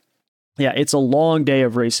 But yeah, it's a long day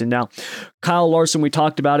of racing. Now, Kyle Larson, we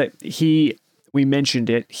talked about it. We mentioned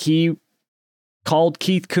it. He called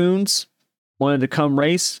Keith Coons, wanted to come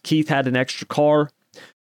race. Keith had an extra car.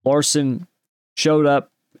 Larson showed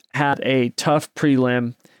up, had a tough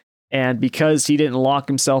prelim, and because he didn't lock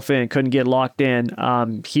himself in, couldn't get locked in,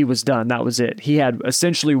 he was done. That was it. He had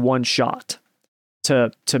essentially one shot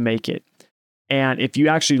to make it. And if you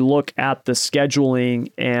actually look at the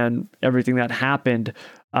scheduling and everything that happened,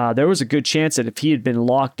 there was a good chance that if he had been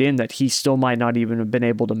locked in, that he still might not even have been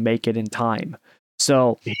able to make it in time.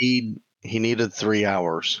 So he needed 3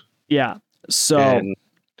 hours. Yeah. So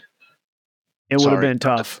it would have been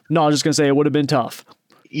tough. No, I was just going to say it would have been tough.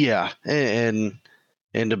 Yeah. And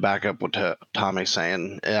to back up what Tommy's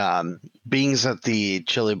saying, beings at the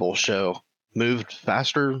Chili Bowl show moved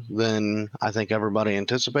faster than I think everybody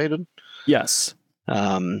anticipated. Yes.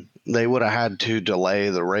 They would have had to delay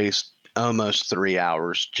the race almost 3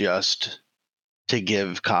 hours just to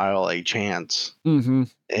give Kyle a chance. Mm-hmm.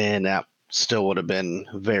 And that still would have been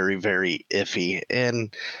very, very iffy.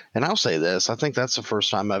 And I'll say this, I think that's the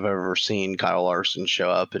first time I've ever seen Kyle Larson show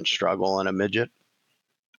up and struggle in a midget.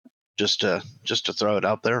 Just to throw it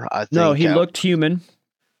out there. I think he looked human.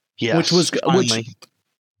 Yes,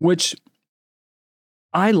 which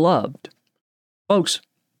I loved. Folks,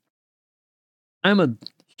 I'm a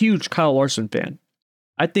huge Kyle Larson fan.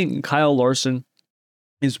 I think Kyle Larson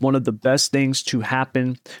is one of the best things to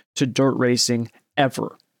happen to dirt racing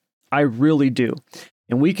ever. I really do.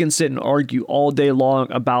 And we can sit and argue all day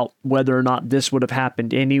long about whether or not this would have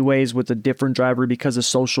happened anyways with a different driver because of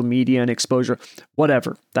social media and exposure.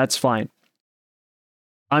 Whatever. That's fine.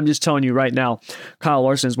 I'm just telling you right now, Kyle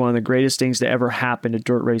Larson is one of the greatest things to ever happen to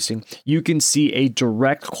dirt racing. You can see a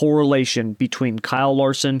direct correlation between Kyle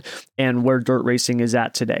Larson and where dirt racing is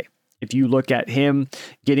at today. If you look at him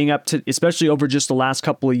getting up to, especially over just the last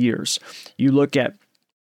couple of years, you look at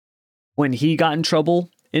when he got in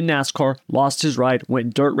trouble in NASCAR, lost his ride,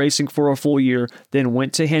 went dirt racing for a full year, then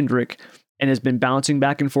went to Hendrick and has been bouncing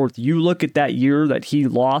back and forth. You look at that year that he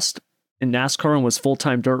lost in NASCAR and was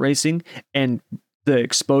full-time dirt racing and the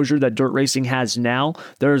exposure that dirt racing has now,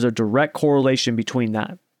 there is a direct correlation between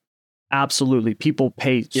that. Absolutely. People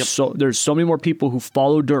pay. Yep. So there's so many more people who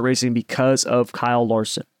follow dirt racing because of Kyle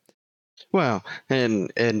Larson. Well,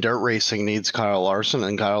 and dirt racing needs Kyle Larson,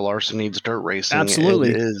 and Kyle Larson needs dirt racing.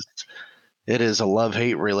 Absolutely. It is a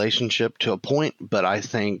love-hate relationship to a point, but I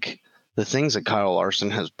think the things that Kyle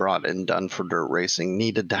Larson has brought and done for dirt racing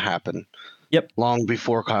needed to happen. Yep. Long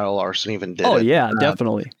before Kyle Larson even did it. Oh yeah,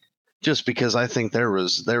 definitely. Just because I think there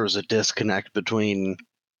was a disconnect between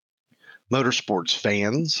motorsports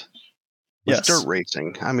fans with dirt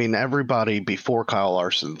racing. I mean, everybody before Kyle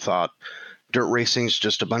Larson thought dirt racing's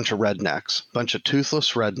just a bunch of rednecks, bunch of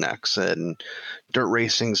toothless rednecks, and dirt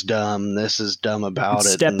racing's dumb. This is dumb about it.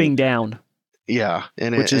 Stepping down. Yeah,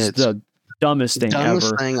 and which is the dumbest thing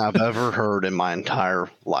I've ever heard in my entire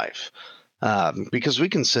life. Because we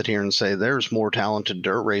can sit here and say there's more talented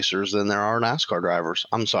dirt racers than there are NASCAR drivers.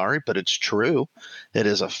 I'm sorry, but it's true. It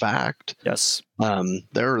is a fact. Yes.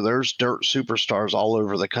 There's dirt superstars all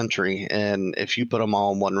over the country, and if you put them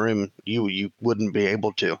all in one room, you wouldn't be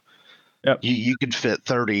able to. Yep. You could fit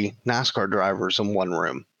 30 NASCAR drivers in one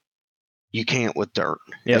room. You can't with dirt.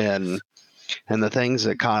 Yep. And the things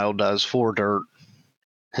that Kyle does for dirt,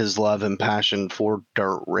 his love and passion for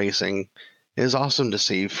dirt racing, is awesome to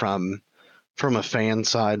see from a fan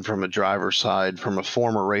side, from a driver side, from a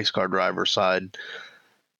former race car driver side.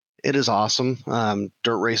 It is awesome.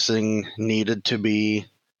 Dirt racing needed to be,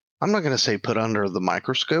 I'm not going to say put under the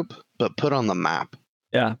microscope, but put on the map.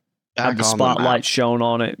 Yeah. Have the spotlight shown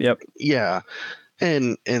on it. Yep. Yeah.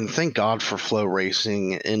 And thank God for Flow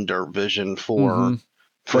Racing and Dirt Vision for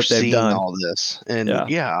seeing all this. And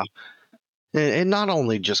and not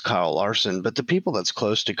only just Kyle Larson, but the people that's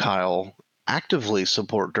close to Kyle actively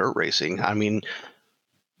support dirt racing. I mean,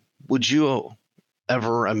 would you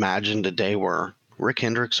ever imagine a day where Rick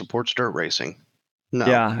Hendrick supports dirt racing? No.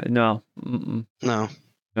 Yeah, no. Mm-mm. No.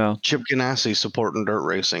 Chip Ganassi supporting dirt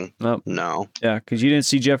racing? Nope. No. Yeah, because you didn't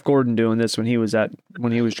see Jeff Gordon doing this when he was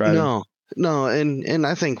driving. No, and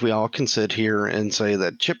I think we all can sit here and say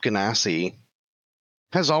that Chip Ganassi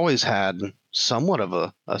has always had somewhat of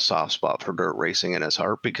a soft spot for dirt racing in his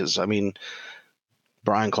heart, because, I mean,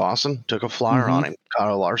 Brian Clausen took a flyer on him.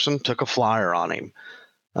 Kyle Larson took a flyer on him.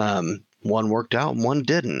 One worked out and one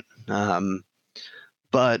didn't.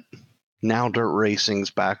 But now dirt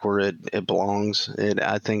racing's back where it belongs.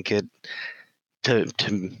 I think in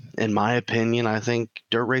my opinion, I think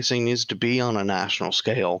dirt racing needs to be on a national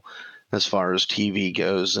scale as far as TV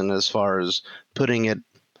goes, and as far as putting it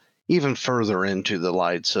even further into the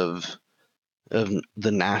lights of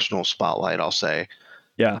the national spotlight, I'll say.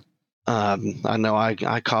 Yeah. I know I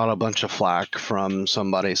caught a bunch of flack from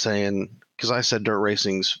somebody saying, because I said dirt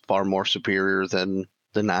racing's far more superior than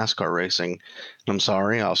the NASCAR racing. I'm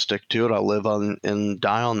sorry, I'll stick to it. I'll live on and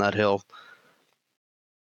die on that hill.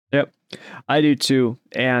 Yep, I do too.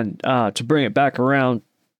 And to bring it back around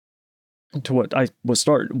to what I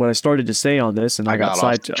started to say on this, and I got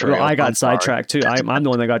sidetracked too. I'm the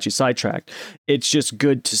one that got you sidetracked. It's just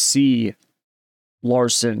good to see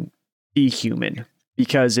Larson be human,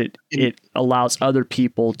 because it allows other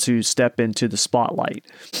people to step into the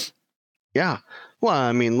spotlight. Yeah. Well,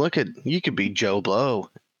 I mean, you could be Joe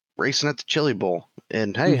Blow racing at the Chili Bowl,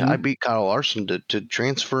 and hey, I beat Kyle Larson to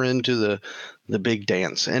transfer into the big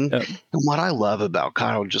dance. And what I love about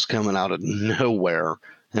Kyle just coming out of nowhere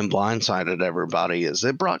and blindsided everybody is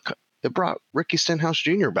it brought Ricky Stenhouse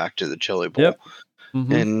Jr. back to the Chili Bowl. Yep.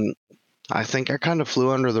 And I think I kind of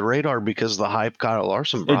flew under the radar because of the hype Kyle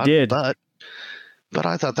Larson brought. It did. But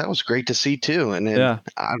I thought that was great to see too. And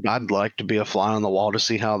I'd like to be a fly on the wall to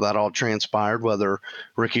see how that all transpired, whether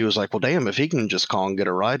Ricky was like, well, damn, if he can just call and get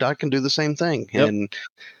a ride, I can do the same thing. Yep.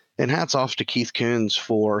 And hats off to Keith Coons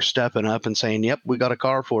for stepping up and saying, yep, we got a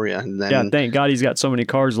car for you. And then, thank God he's got so many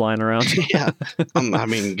cars lying around. I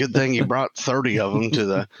mean, good thing he brought 30 of them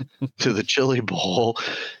to the Chili Bowl.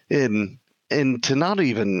 And to not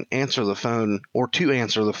even answer the phone, or to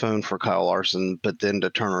answer the phone for Kyle Larson, but then to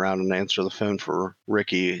turn around and answer the phone for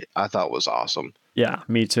Ricky, I thought was awesome. Yeah,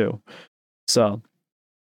 me too. So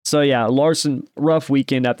yeah, Larson, rough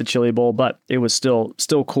weekend at the Chili Bowl, but it was still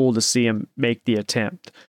cool to see him make the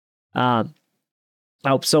attempt.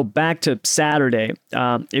 So back to Saturday.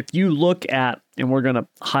 If you look at, and we're going to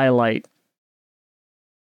highlight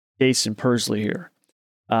Dason Persley here.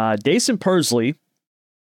 Dason Persley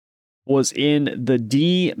was in the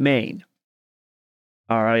D main.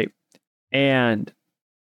 All right. And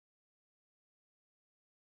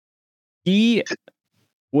He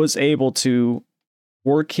was able to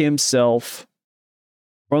work himself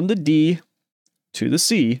from the D to the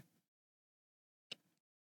C.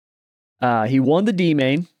 He won the D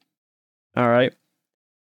main. All right.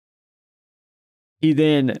 He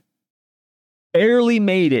then barely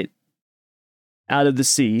made it out of the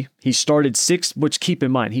C. He started sixth, which keep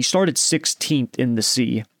in mind, he started 16th in the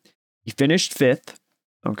C. He finished 5th.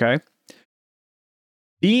 Okay.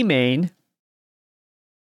 B main,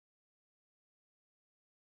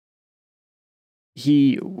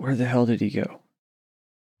 where the hell did he go?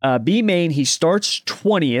 B main, he starts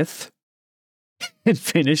 20th and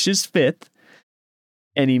finishes 5th.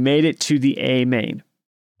 And he made it to the A main.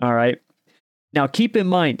 All right. Now, keep in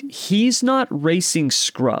mind, he's not racing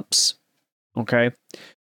scrubs. Okay.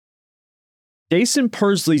 Jason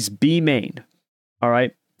Persley's B main, all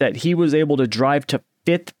right, that he was able to drive to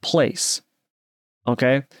 5th place.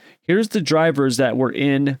 Okay. Here's the drivers that were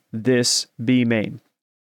in this B main.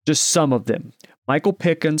 Just some of them. Michael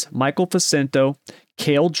Pickens, Michael Facento,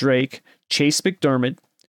 Cale Drake, Chase McDermott,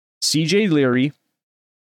 CJ Leary,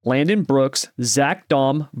 Landon Brooks, Zach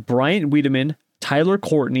Dahm, Bryant Wiedemann, Tyler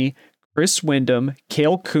Courtney, Chris Wyndham,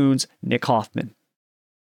 Cale Coons, Nick Hoffman.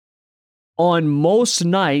 On most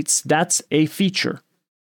nights, that's a feature.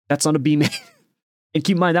 That's on a B main. And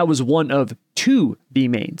keep in mind, that was one of 2 B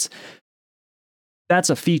mains. That's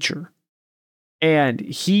a feature. And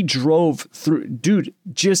he drove through, dude,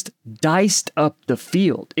 just diced up the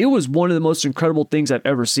field. It was one of the most incredible things I've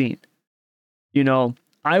ever seen. You know,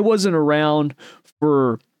 I wasn't around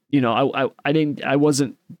for, you know, I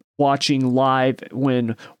wasn't watching live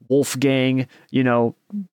when Wolfgang, you know,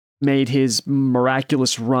 made his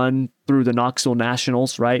miraculous run through the Knoxville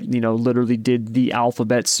Nationals, right? You know, literally did the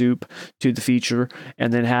alphabet soup to the feature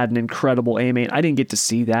and then had an incredible A main. I didn't get to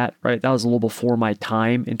see that, right? That was a little before my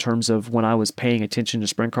time in terms of when I was paying attention to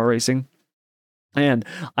sprint car racing. And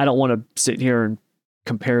I don't want to sit here and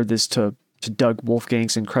compare this to Doug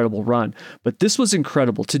Wolfgang's incredible run, but this was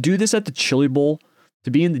incredible. To do this at the Chili Bowl,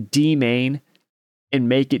 to be in the D main and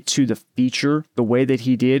make it to the feature the way that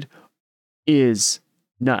he did is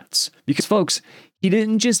nuts. Because folks, he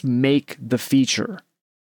didn't just make the feature.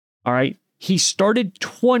 All right. He started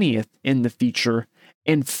 20th in the feature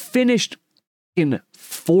and finished in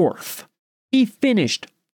 4th. He finished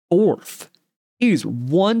 4th. He's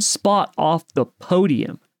 1 spot off the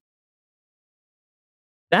podium.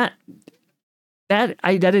 That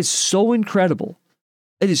is so incredible.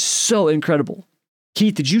 It is so incredible.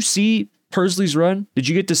 Keith, did you see Persley's run? Did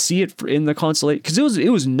you get to see it in the consolation? Because it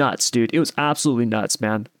was nuts, dude. It was absolutely nuts,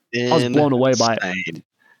 man. I was blown away by it.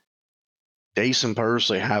 Jason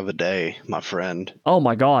Persley, have a day, my friend. Oh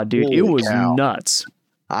my God, dude. Holy it was cow. Nuts.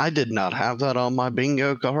 I did not have that on my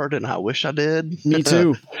bingo card, and I wish I did. Me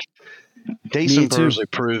too. Jason Persley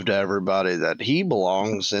proved to everybody that he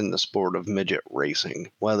belongs in the sport of midget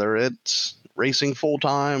racing, whether it's racing full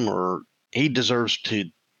time or he deserves to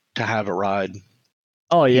have a ride.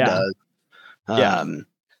 Oh yeah. He does.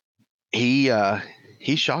 Yeah.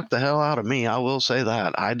 He shocked the hell out of me. I will say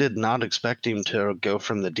that. I did not expect him to go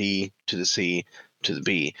from the D to the C to the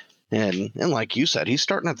B. And like you said, he's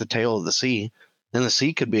starting at the tail of the C, and the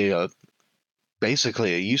C could be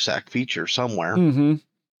basically a USAC feature somewhere. Mm-hmm.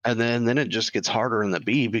 And then it just gets harder in the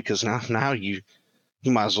B, because now you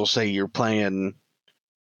might as well say you're playing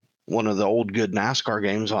one of the old good NASCAR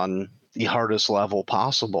games on the hardest level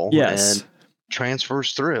possible. Yes. And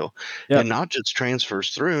transfers through. Yep. And not just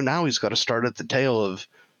transfers through, now he's got to start at the tail of,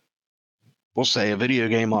 we'll say, a video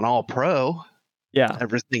game on All Pro. Yeah.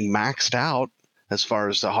 Everything maxed out as far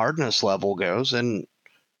as the hardness level goes, and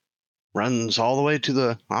runs all the way to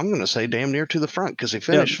the, I'm going to say damn near to the front, because he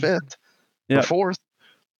finished 5th or 4th.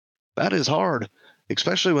 That is hard,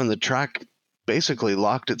 especially when the track basically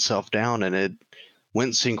locked itself down and it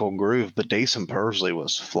went single groove. But Jason Persley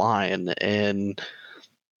was flying, and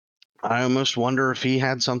I almost wonder if he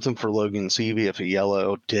had something for Logan Seavey if a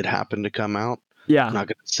yellow did happen to come out. Yeah. I'm not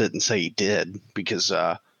going to sit and say he did, because,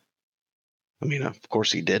 I mean, of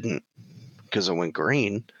course he didn't, because it went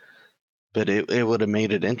green. But it would have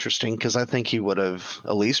made it interesting, because I think he would have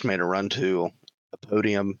at least made a run to a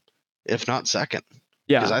podium, if not second.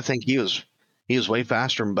 Yeah. Because I think he was way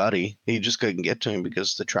faster than Buddy. He just couldn't get to him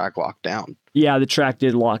because the track locked down. Yeah, the track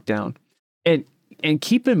did lock down. And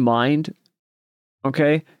keep in mind,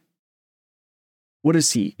 okay, what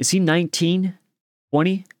is he? Is he 19?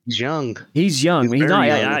 20? He's young. He's young.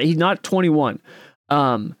 He's not 21.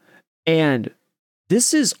 And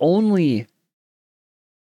this is only,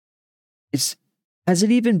 has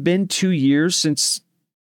it even been 2 years since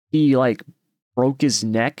he broke his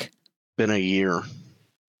neck? Been a year.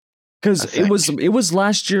 Because it was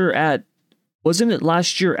last year at wasn't it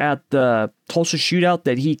last year at the Tulsa shootout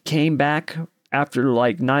that he came back after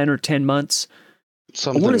like 9 or 10 months?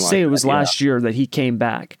 Something I want to like say it that, was last year that he came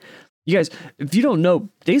back. You guys, if you don't know,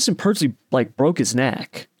 Jason Pursley like broke his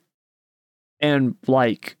neck, and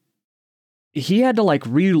like he had to like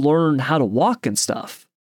relearn how to walk and stuff.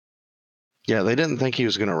 Yeah, they didn't think he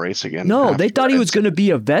was going to race again. No, they thought he was going to be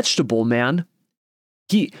a vegetable, man.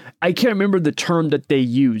 I can't remember the term that they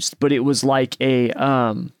used, but it was like a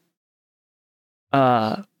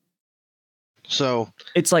So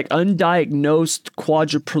it's like undiagnosed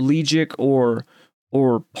quadriplegic or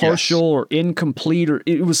partial or incomplete, or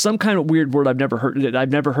it was some kind of weird word. I've never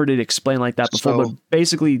heard it explained like that before. But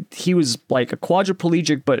basically, he was like a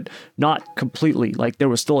quadriplegic, but not completely. Like there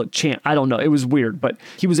was still a chance. I don't know. It was weird, but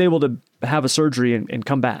he was able to have a surgery and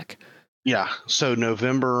come back. Yeah. So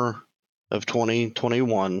November of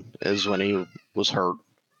 2021 is when he was hurt.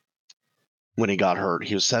 When he got hurt,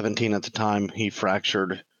 he was 17 at the time. He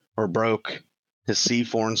fractured or broke his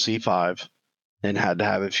C4 and C5 and had to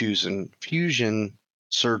have a fusion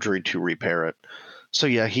surgery to repair it. So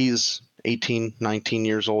yeah, he's 18, 19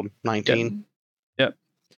 years old, 19. Yep.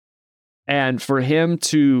 And for him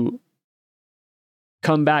to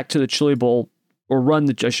come back to the Chili Bowl or I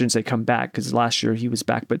shouldn't say come back because last year he was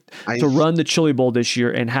back, but to run the Chili Bowl this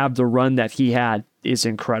year and have the run that he had is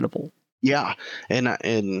incredible. Yeah.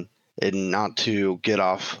 And not to get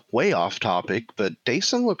way off topic, but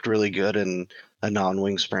Dason looked really good in a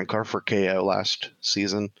non-wing sprint car for KO last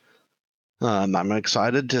season. I'm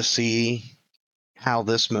excited to see how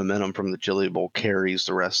this momentum from the Chili Bowl carries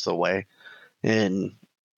the rest of the way. And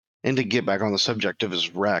to get back on the subject of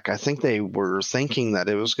his wreck, I think they were thinking that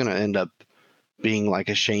it was going to end up being like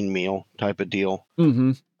a Shane Meal type of deal.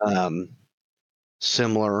 Mm-hmm.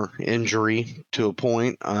 Similar injury to a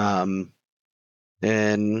point.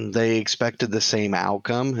 And they expected the same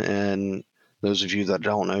outcome. And those of you that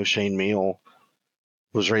don't know, Shane Meal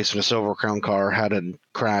was racing a Silver Crown car, had a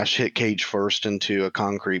crash, hit cage first into a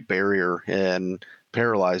concrete barrier, and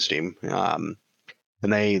paralyzed him. And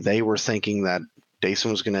they were thinking that Dason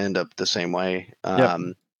was going to end up the same way.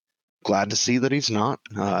 Glad to see that he's not.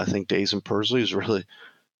 I think Jason Pursley is really,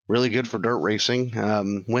 really good for dirt racing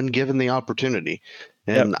when given the opportunity.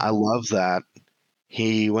 And I love that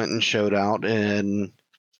he went and showed out in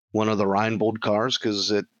one of the Reinbold cars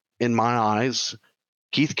because in my eyes,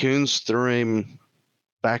 Keith Coons threw him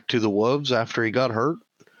back to the wolves after he got hurt.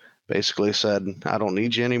 Basically said, I don't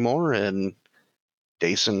need you anymore. And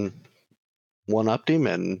Dason one-upped him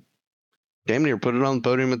and damn near put it on the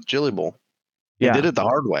podium at the Chili Bowl. He did it the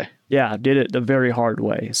hard way. Yeah, did it the very hard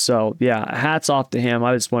way. So yeah, hats off to him.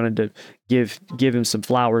 I just wanted to give him some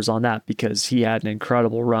flowers on that because he had an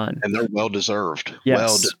incredible run. And they're well-deserved. Yes.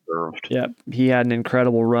 Well-deserved. Yeah, he had an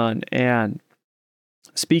incredible run. And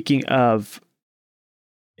speaking of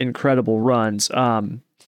incredible runs,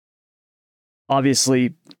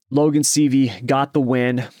 obviously Logan Seavey got the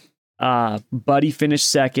win. Buddy finished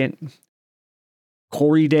second.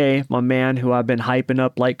 Corey Day, my man, who I've been hyping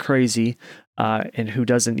up like crazy, and who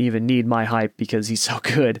doesn't even need my hype because he's so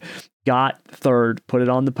good, got third, put it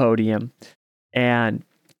on the podium. And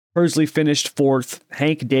Pursley finished fourth.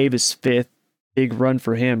 Hank Davis fifth. Big run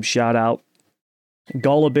for him. Shout out.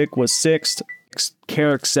 Golubic was sixth.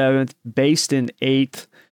 Carrick seventh. Baston eighth.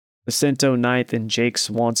 Vicento ninth. And Jake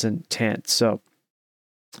Swanson 10th. So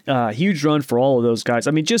huge run for all of those guys.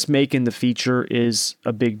 I mean, just making the feature is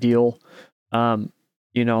a big deal.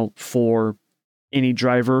 For any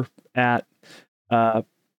driver at the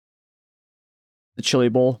Chili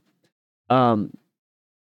Bowl.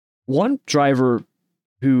 One driver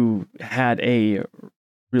who had a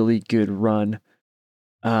really good run,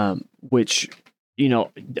 which,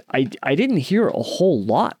 I didn't hear a whole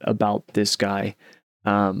lot about this guy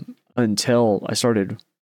until I started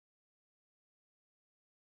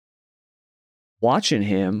watching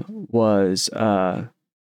him, was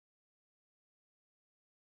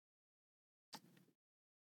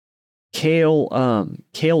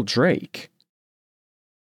Cale Drake.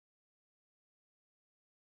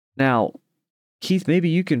 Now, Keith, maybe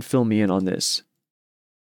you can fill me in on this,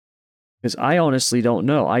 because I honestly don't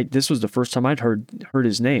know. This was the first time I'd heard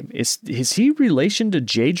his name. Is he relation to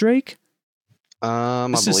Jay Drake? I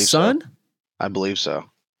believe his son? So. I believe so.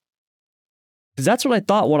 Because that's what I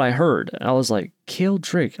thought when I heard. I was like, Cale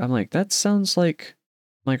Drake. I'm like, that sounds like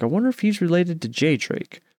I wonder if he's related to Jay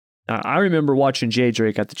Drake. Now, I remember watching Jay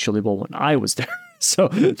Drake at the Chili Bowl when I was there. So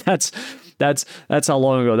that's how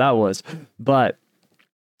long ago that was. But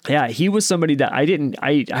yeah, he was somebody that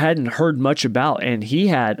I hadn't heard much about, and he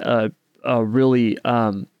had a really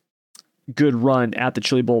good run at the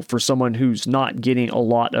Chili Bowl for someone who's not getting a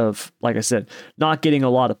lot of, like I said, not getting a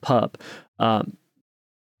lot of pub.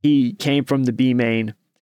 He came from the B main,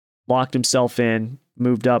 locked himself in,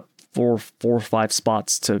 moved up four or five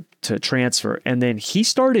spots to transfer, and then he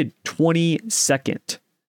started 22nd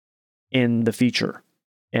in the feature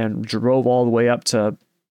and drove all the way up to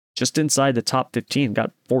just inside the top 15,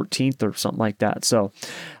 got 14th or something like that. So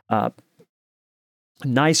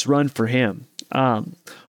nice run for him.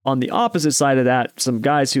 On the opposite side of that, some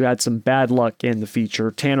guys who had some bad luck in the feature.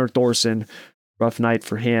 Tanner Thorson, rough night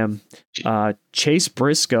for him. Chase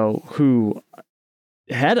Briscoe, who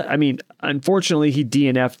had, unfortunately he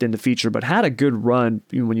DNF'd in the feature, but had a good run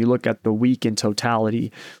when you look at the week in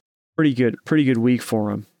totality. Pretty good week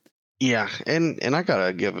for him. Yeah, and I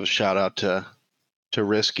gotta give a shout out to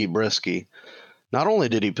Risky Brisky. Not only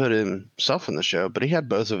did he put himself in the show, but he had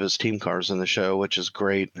both of his team cars in the show, which is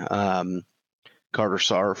great. Carter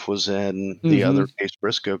Sarf was in the other Chase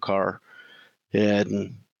Briscoe car.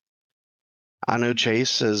 And I know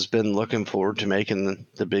Chase has been looking forward to making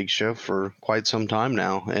the big show for quite some time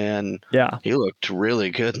now. And yeah, he looked really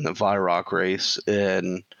good in the Virock race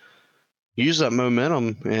and used that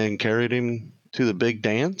momentum and carried him to the big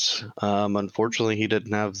dance. Unfortunately, he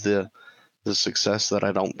didn't have the success that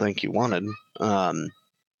I don't think he wanted.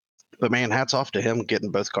 But man, hats off to him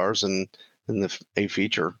getting both cars in the A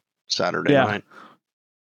feature Saturday night.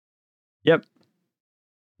 Yep.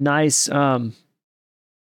 Nice.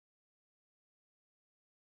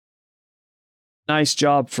 Nice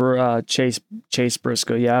job for Chase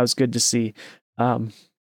Briscoe. Yeah, it was good to see.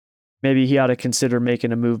 Maybe he ought to consider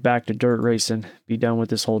making a move back to dirt racing, be done with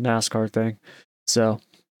this whole NASCAR thing. So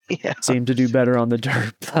seemed to do better on the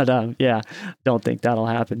dirt, but don't think that'll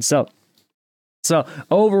happen. So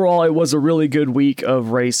overall, it was a really good week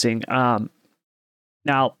of racing.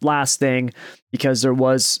 Now, last thing, because there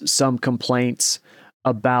was some complaints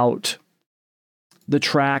about the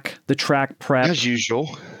track prep. As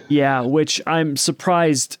usual. Yeah, which I'm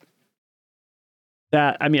surprised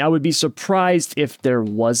that, I would be surprised if there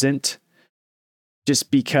wasn't, just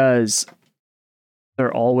because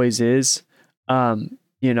there always is. I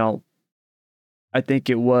think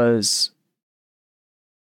it was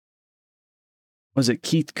it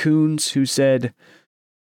Keith Coons who said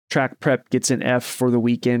track prep gets an F for the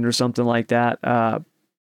weekend or something like that. I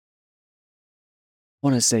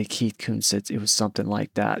want to say Keith Coons said it was something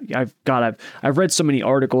like that. I've read so many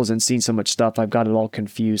articles and seen so much stuff. I've got it all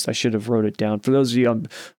confused. I should have wrote it down. For those of you, I'm a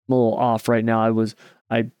little off right now.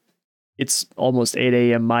 It's almost 8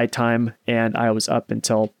 a.m. my time, and I was up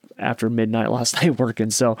until after midnight last night working.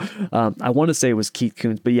 So I want to say it was Keith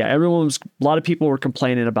Coons, but yeah, a lot of people were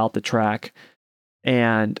complaining about the track,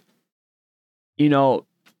 and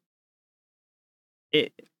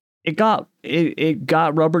it got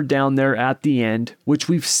rubbered down there at the end, which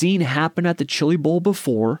we've seen happen at the Chili Bowl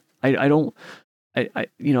before.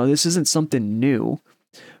 This isn't something new,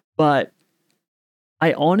 but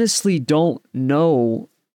I honestly don't know,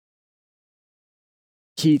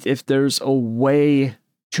 Keith, if there's a way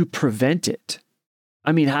to prevent it.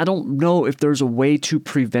 I don't know if there's a way to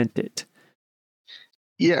prevent it.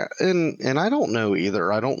 Yeah, and I don't know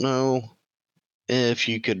either. I don't know if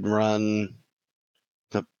you could run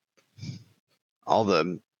all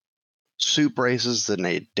the soup races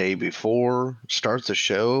the day before, start the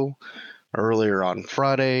show earlier on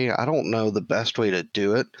Friday. I don't know the best way to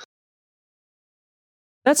do it.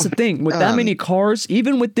 That's the thing with that many cars,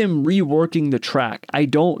 even with them reworking the track, I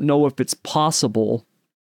don't know if it's possible.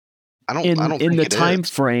 I don't in the time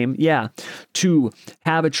frame, to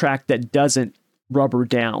have a track that doesn't rubber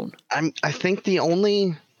down. I think the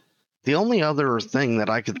only other thing that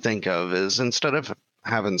I could think of is, instead of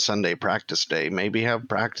having Sunday practice day, maybe have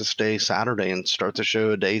practice day Saturday and start the show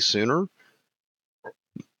a day sooner.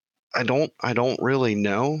 I don't really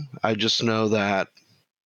know. I just know that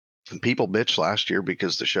people bitched last year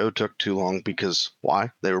because the show took too long, because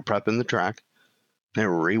why? They were prepping the track. They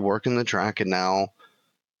were reworking the track, and now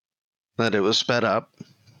that it was sped up,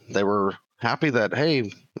 they were happy that, hey,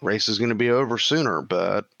 the race is going to be over sooner,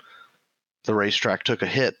 but the racetrack took a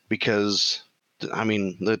hit because,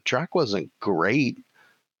 the track wasn't great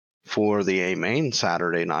for the A main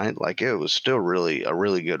Saturday night. Like, it was still really a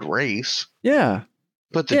really good race. Yeah.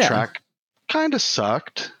 But the track kind of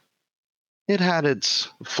sucked. It had its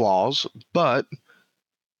flaws, but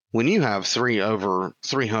when you have over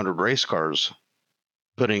 300 race cars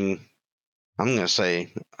putting, I'm going to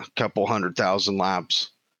say, a couple 100,000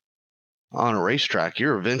 laps on a racetrack,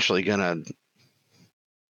 you're eventually going to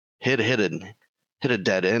hit a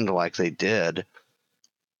dead end like they did.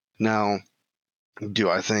 Now, Do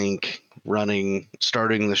I think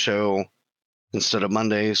starting the show instead of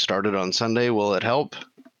Monday, started on Sunday, will it help?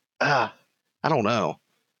 I don't know.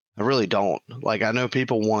 I really don't. Like, I know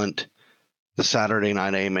people want the Saturday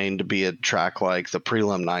night A main to be a track like the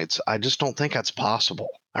prelim nights. I just don't think that's possible.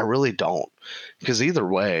 I really don't. Because either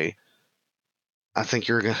way, I think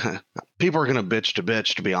people are gonna bitch,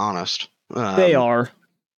 to be honest. They are.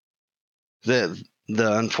 The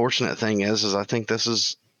unfortunate thing is I think this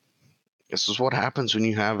is what happens when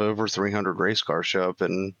you have over 300 race cars show up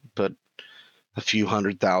and put a few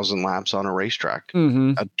 100,000 laps on a racetrack,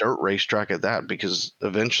 Mm-hmm. a dirt racetrack at that, because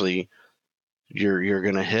eventually you're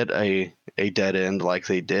gonna hit a dead end like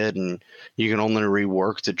they did, and you can only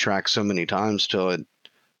rework the track so many times till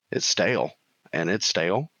it's stale, and it's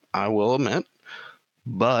stale, I will admit,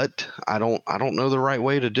 but I don't know the right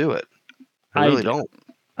way to do it. I really don't.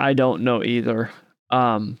 I don't know either.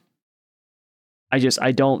 I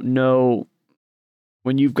don't know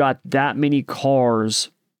when you've got that many cars.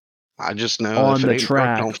 I just know on if it the ain't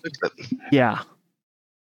track, broke, don't fix it. Yeah.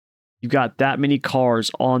 You've got that many cars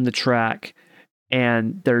on the track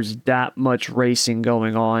and there's that much racing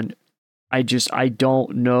going on. I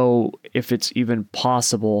don't know if it's even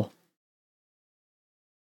possible,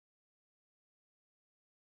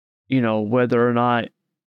 whether or not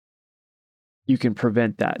you can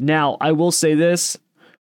prevent that. Now, I will say this.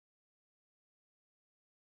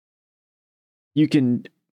 You can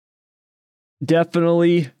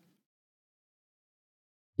definitely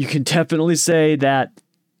say that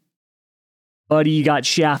Buddy got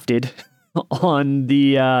shafted on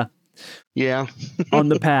the on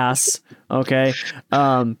the pass. Okay.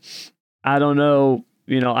 I don't know,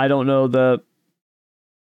 I don't know the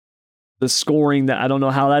scoring, that I don't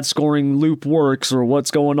know how that scoring loop works or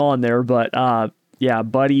what's going on there, but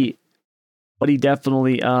Buddy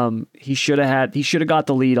definitely he should have got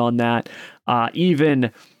the lead on that.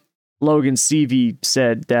 Even Logan Seavey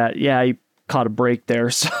said that he caught a break there.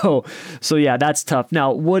 So yeah, that's tough.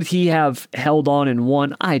 Now, would he have held on and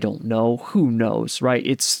won? I don't know. Who knows, right?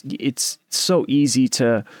 It's so easy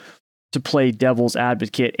to play devil's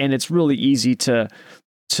advocate, and it's really easy to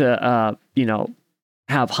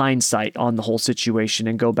have hindsight on the whole situation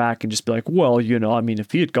and go back and just be like, well,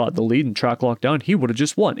 if he had got the lead and track lockdown, he would have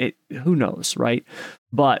just won it. Who knows, right?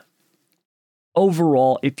 But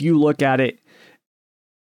overall, if you look at it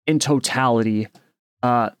in totality,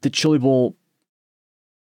 the Chili Bowl,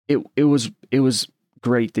 it was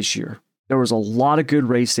great this year. There was a lot of good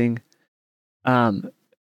racing.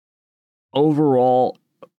 Overall,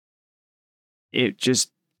 it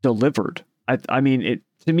just delivered. I mean,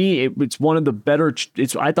 to me, it's one of the better.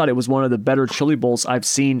 I thought it was one of the better Chili Bowls I've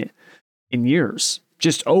seen in years.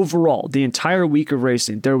 Just overall, the entire week of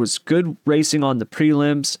racing, there was good racing on the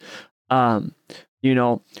prelims.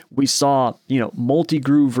 We saw,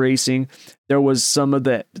 multi-groove racing. There was some of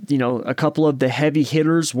the, a couple of the heavy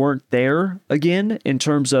hitters weren't there again in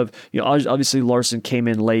terms of, obviously Larson came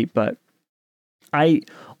in late, but I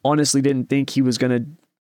honestly didn't think he was going to.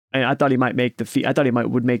 I thought he might make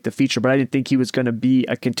would make the feature, but I didn't think he was going to be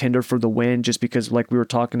a contender for the win, just because, like we were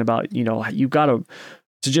talking about, you got to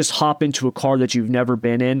just hop into a car that you've never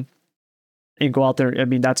been in and go out there. I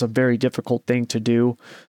mean, that's a very difficult thing to do.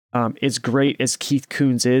 As great as Keith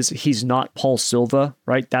Kunz is, he's not Paul Silva,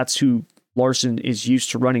 right? That's who Larson is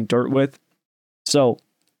used to running dirt with. So,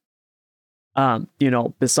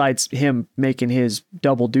 besides him making his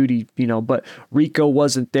double duty, but Rico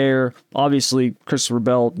wasn't there. Obviously, Christopher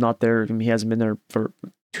Bell not there. I mean, he hasn't been there for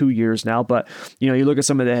 2 years now. But you look at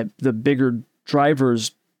some of the bigger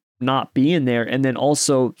drivers not being there, and then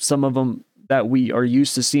also some of them that we are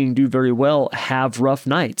used to seeing do very well have rough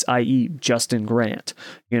nights, i.e. Justin Grant.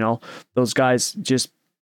 Those guys just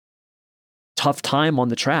tough time on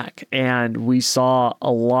the track. And we saw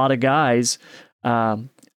a lot of guys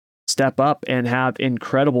step up and have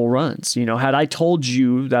incredible runs. Had I told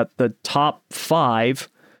you that the top 5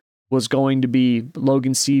 was going to be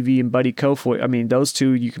Logan Seavey and Buddy Kofoid, I mean, those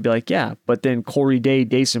two, you could be like, yeah, but then Corey Day,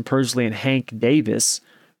 Dason Persley, and Hank Davis,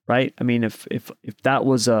 right? I mean, if that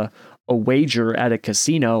was a wager at a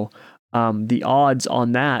casino, the odds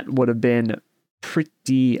on that would have been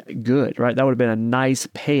pretty good, right? That would have been a nice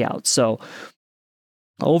payout. So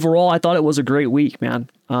overall, I thought it was a great week, man.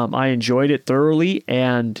 I enjoyed it thoroughly,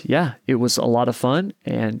 and yeah, it was a lot of fun,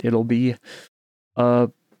 and it'll be,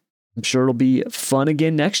 I'm sure it'll be fun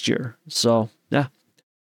again next year. So yeah.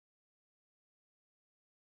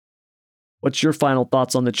 What's your final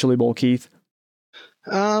thoughts on the Chili Bowl, Keith?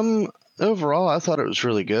 Overall, I thought it was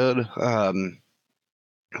really good.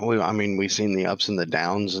 We've seen the ups and the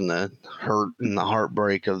downs and the hurt and the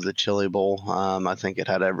heartbreak of the Chili Bowl. I think it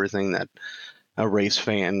had everything that a race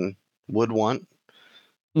fan would want.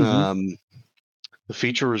 Mm-hmm. The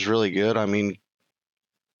feature was really good. I mean,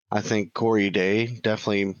 I think Corey Day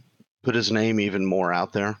definitely put his name even more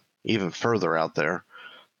out there, even further out there.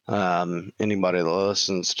 Anybody that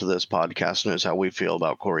listens to this podcast knows how we feel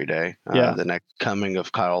about Corey Day, Yeah. the next coming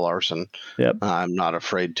of Kyle Larson. Yep. I'm not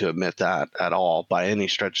afraid to admit that at all by any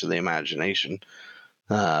stretch of the imagination.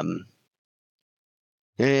 And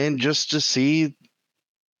just to see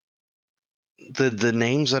the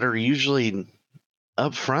names that are usually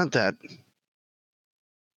up front that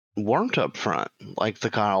weren't up front, like the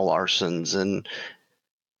Kyle Larsons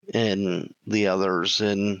and the others,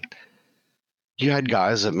 and you had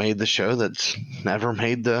guys that made the show that's never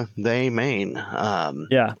made the A main.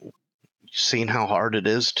 Yeah. Seen how hard it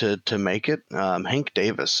is to make it. Hank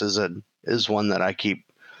Davis is one that I keep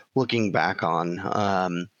looking back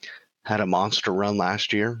on. Had a monster run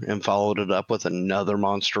last year and followed it up with another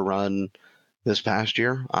monster run this past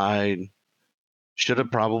year. I should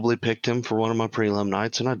have probably picked him for one of my prelim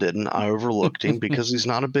nights, and I didn't. I overlooked him because he's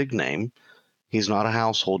not a big name. He's not a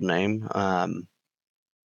household name. I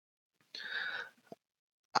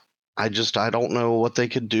don't know what they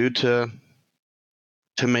could do to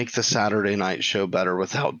make the Saturday night show better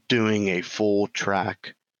without doing a full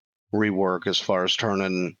track rework as far as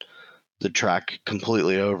turning the track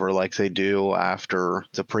completely over like they do after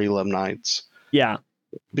the prelim nights. Yeah.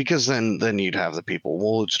 Because then you'd have the people,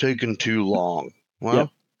 well, it's taken too long.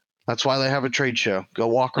 Well, that's why they have a trade show. Go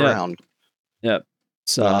walk around. Yep.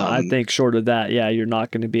 So I think short of that, yeah, you're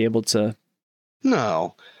not going to be able to.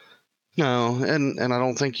 No, and I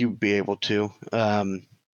don't think you'd be able to.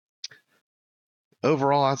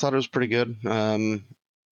 Overall, I thought it was pretty good.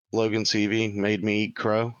 Logan Seavey made me eat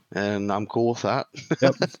crow, and I'm cool with that.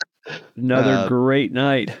 Yep. Another great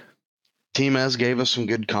night. T-Mez gave us some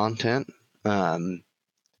good content.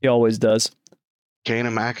 He always does.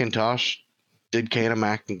 Kana McIntosh did Kana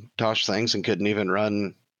McIntosh things and couldn't even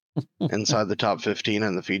run inside the top 15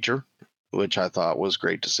 in the feature, which I thought was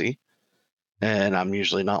great to see. And I'm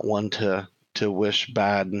usually not one to wish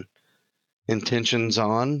bad intentions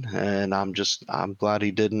on, and I'm glad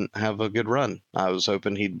he didn't have a good run. I was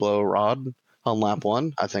hoping he'd blow a rod on lap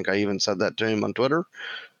 1. I think I even said that to him on Twitter.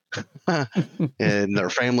 And their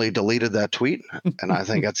family deleted that tweet, and I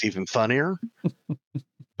think that's even funnier.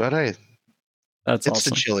 But hey, it's awesome.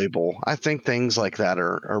 The Chili Bowl. I think things like that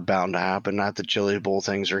are bound to happen. Not the Chili Bowl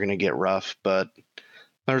things are going to get rough, but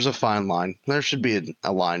there's a fine line. There should be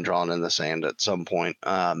a line drawn in the sand at some point.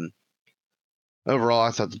 Overall,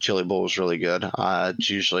 I thought the Chili Bowl was really good. It's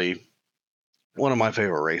usually one of my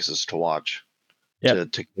favorite races to watch to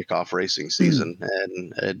kick off racing season.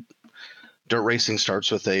 And dirt racing starts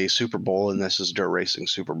with a Super Bowl, and this is dirt racing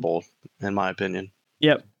Super Bowl, in my opinion.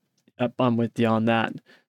 Yep, I'm with you on that.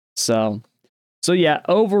 So yeah,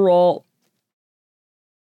 overall,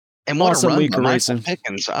 and what awesome a run week of racing. Michael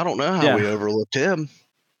Pickens. I don't know how we overlooked him.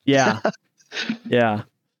 Yeah, yeah.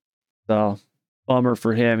 So bummer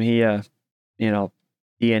for him. He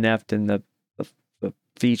DNF'd in the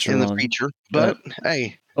feature. But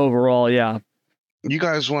hey, overall, yeah. You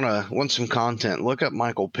guys want some content? Look up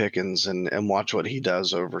Michael Pickens and watch what he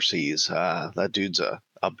does overseas. That dude's a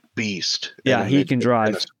beast. Yeah, he can drive.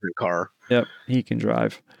 In a sprint car. Yep, he can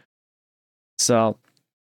drive. So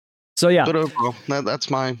yeah. But overall, that's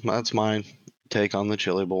my take on the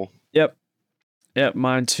Chili Bowl. Yep,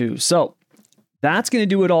 mine too. So that's going to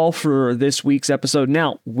do it all for this week's episode.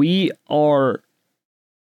 Now, we are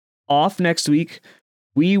off next week.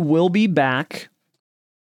 We will be back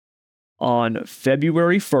on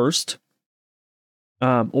February 1st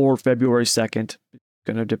or February 2nd.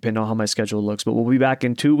 Going to depend on how my schedule looks, but we'll be back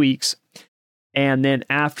in 2 weeks. And then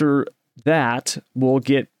after that, we'll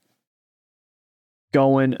get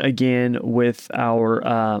going again with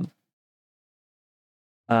our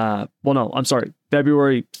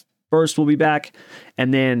February 1st we'll be back,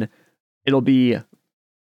 and then it'll be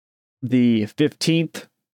the 15th,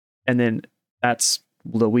 and then that's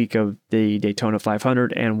the week of the Daytona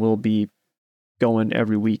 500, and we'll be going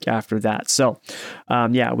every week after that. So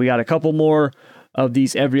we got a couple more of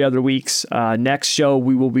these every other weeks. Next show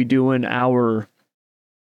we will be doing our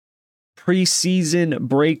preseason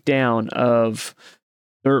breakdown of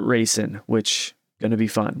dirt racing, which going to be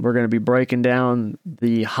fun. We're going to be breaking down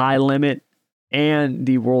the High Limit and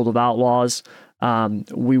the World of Outlaws.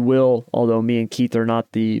 We will, although me and Keith are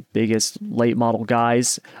not the biggest late model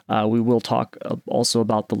guys, we will talk also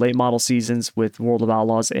about the late model seasons with World of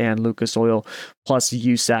Outlaws and Lucas Oil plus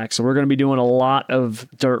USAC. So we're going to be doing a lot of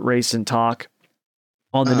dirt racing talk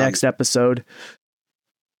on the next episode.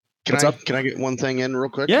 Can I get one thing in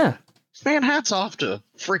real quick? Yeah. Man, hats off to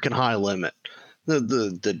freaking High Limit.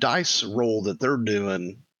 the dice roll that they're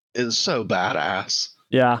doing is so badass.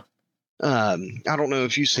 Yeah. I don't know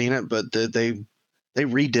if you've seen it, but they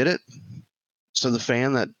redid it. So the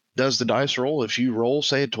fan that does the dice roll, if you roll,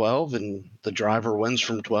 say, a 12 and the driver wins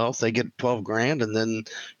from 12, they get 12 grand, and then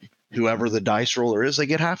whoever the dice roller is, they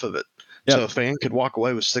get half of it. Yep. So a fan could walk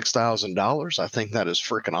away with $6,000. I think that is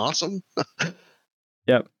freaking awesome.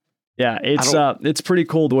 Yep. Yeah, it's pretty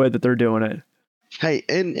cool the way that they're doing it. Hey,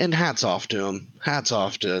 and hats off to them. Hats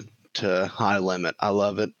off to High Limit. I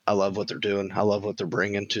love it. I love what they're doing. I love what they're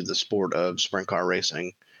bringing to the sport of sprint car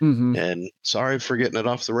racing. Mm-hmm. And sorry for getting it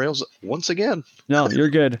off the rails once again. No, you're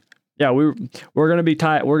good. Yeah, we're gonna be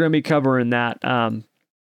we're gonna be covering that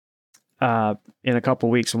in a couple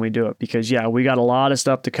weeks when we do it, because we got a lot of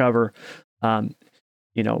stuff to cover.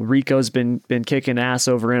 Rico's been kicking ass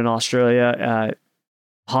over in Australia.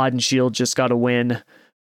 Hod and Shield just got a win.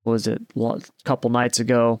 Was it a couple nights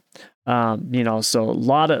ago? So a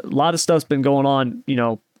lot of stuff's been going on,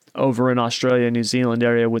 over in Australia, New Zealand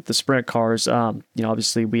area with the sprint cars.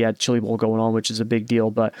 Obviously we had Chili Bowl going on, which is a big deal,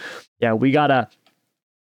 but we got a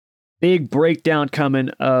big breakdown coming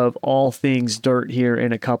of all things dirt here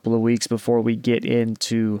in a couple of weeks before we get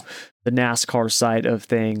into the NASCAR side of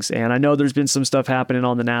things. And I know there's been some stuff happening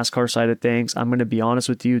on the NASCAR side of things. I'm going to be honest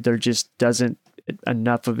with you. There just doesn't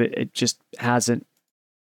enough of it. It just hasn't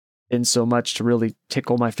been so much to really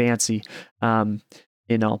tickle my fancy.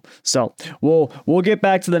 So we'll get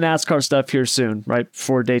back to the NASCAR stuff here soon, right,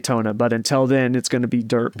 for Daytona. But until then, it's going to be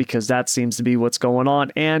dirt, because that seems to be what's going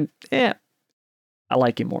on. And I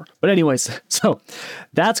like it more. But anyways, so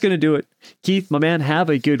that's going to do it. Keith, my man, have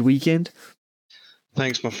a good weekend.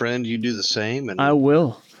 Thanks, my friend. You do the same. And I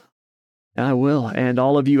will. And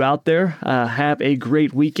all of you out there, have a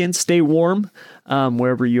great weekend. Stay warm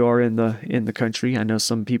wherever you are in the country. I know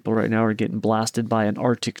some people right now are getting blasted by an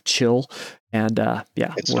Arctic chill. And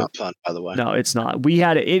it's not fun, by the way. No, it's not.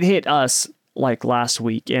 It hit us like last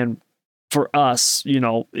week, and for us,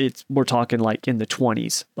 we're talking like in the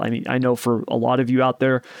 20s. I mean, I know for a lot of you out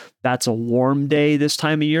there, that's a warm day this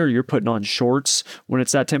time of year. You're putting on shorts when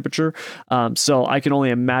it's that temperature. So I can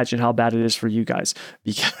only imagine how bad it is for you guys,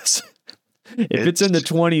 because if it's in the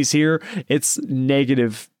 20s here, it's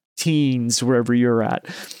negative teens wherever you're at.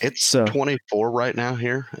 It's 24 right now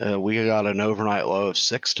here. We got an overnight low of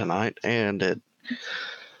 6 tonight, and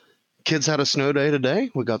kids had a snow day today.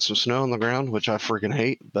 We got some snow on the ground, which I freaking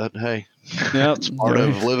hate, but hey, it's part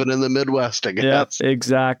of living in the Midwest, I guess. Yep,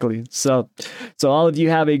 exactly. So all of you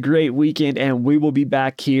have a great weekend, and we will be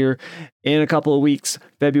back here in a couple of weeks,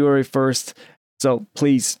 February 1st. So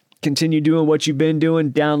please continue doing what you've been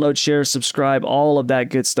doing. Download, share, subscribe, all of that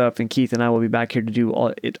good stuff. And Keith and I will be back here to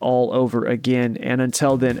do it all over again. And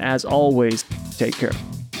until then, as always, take care.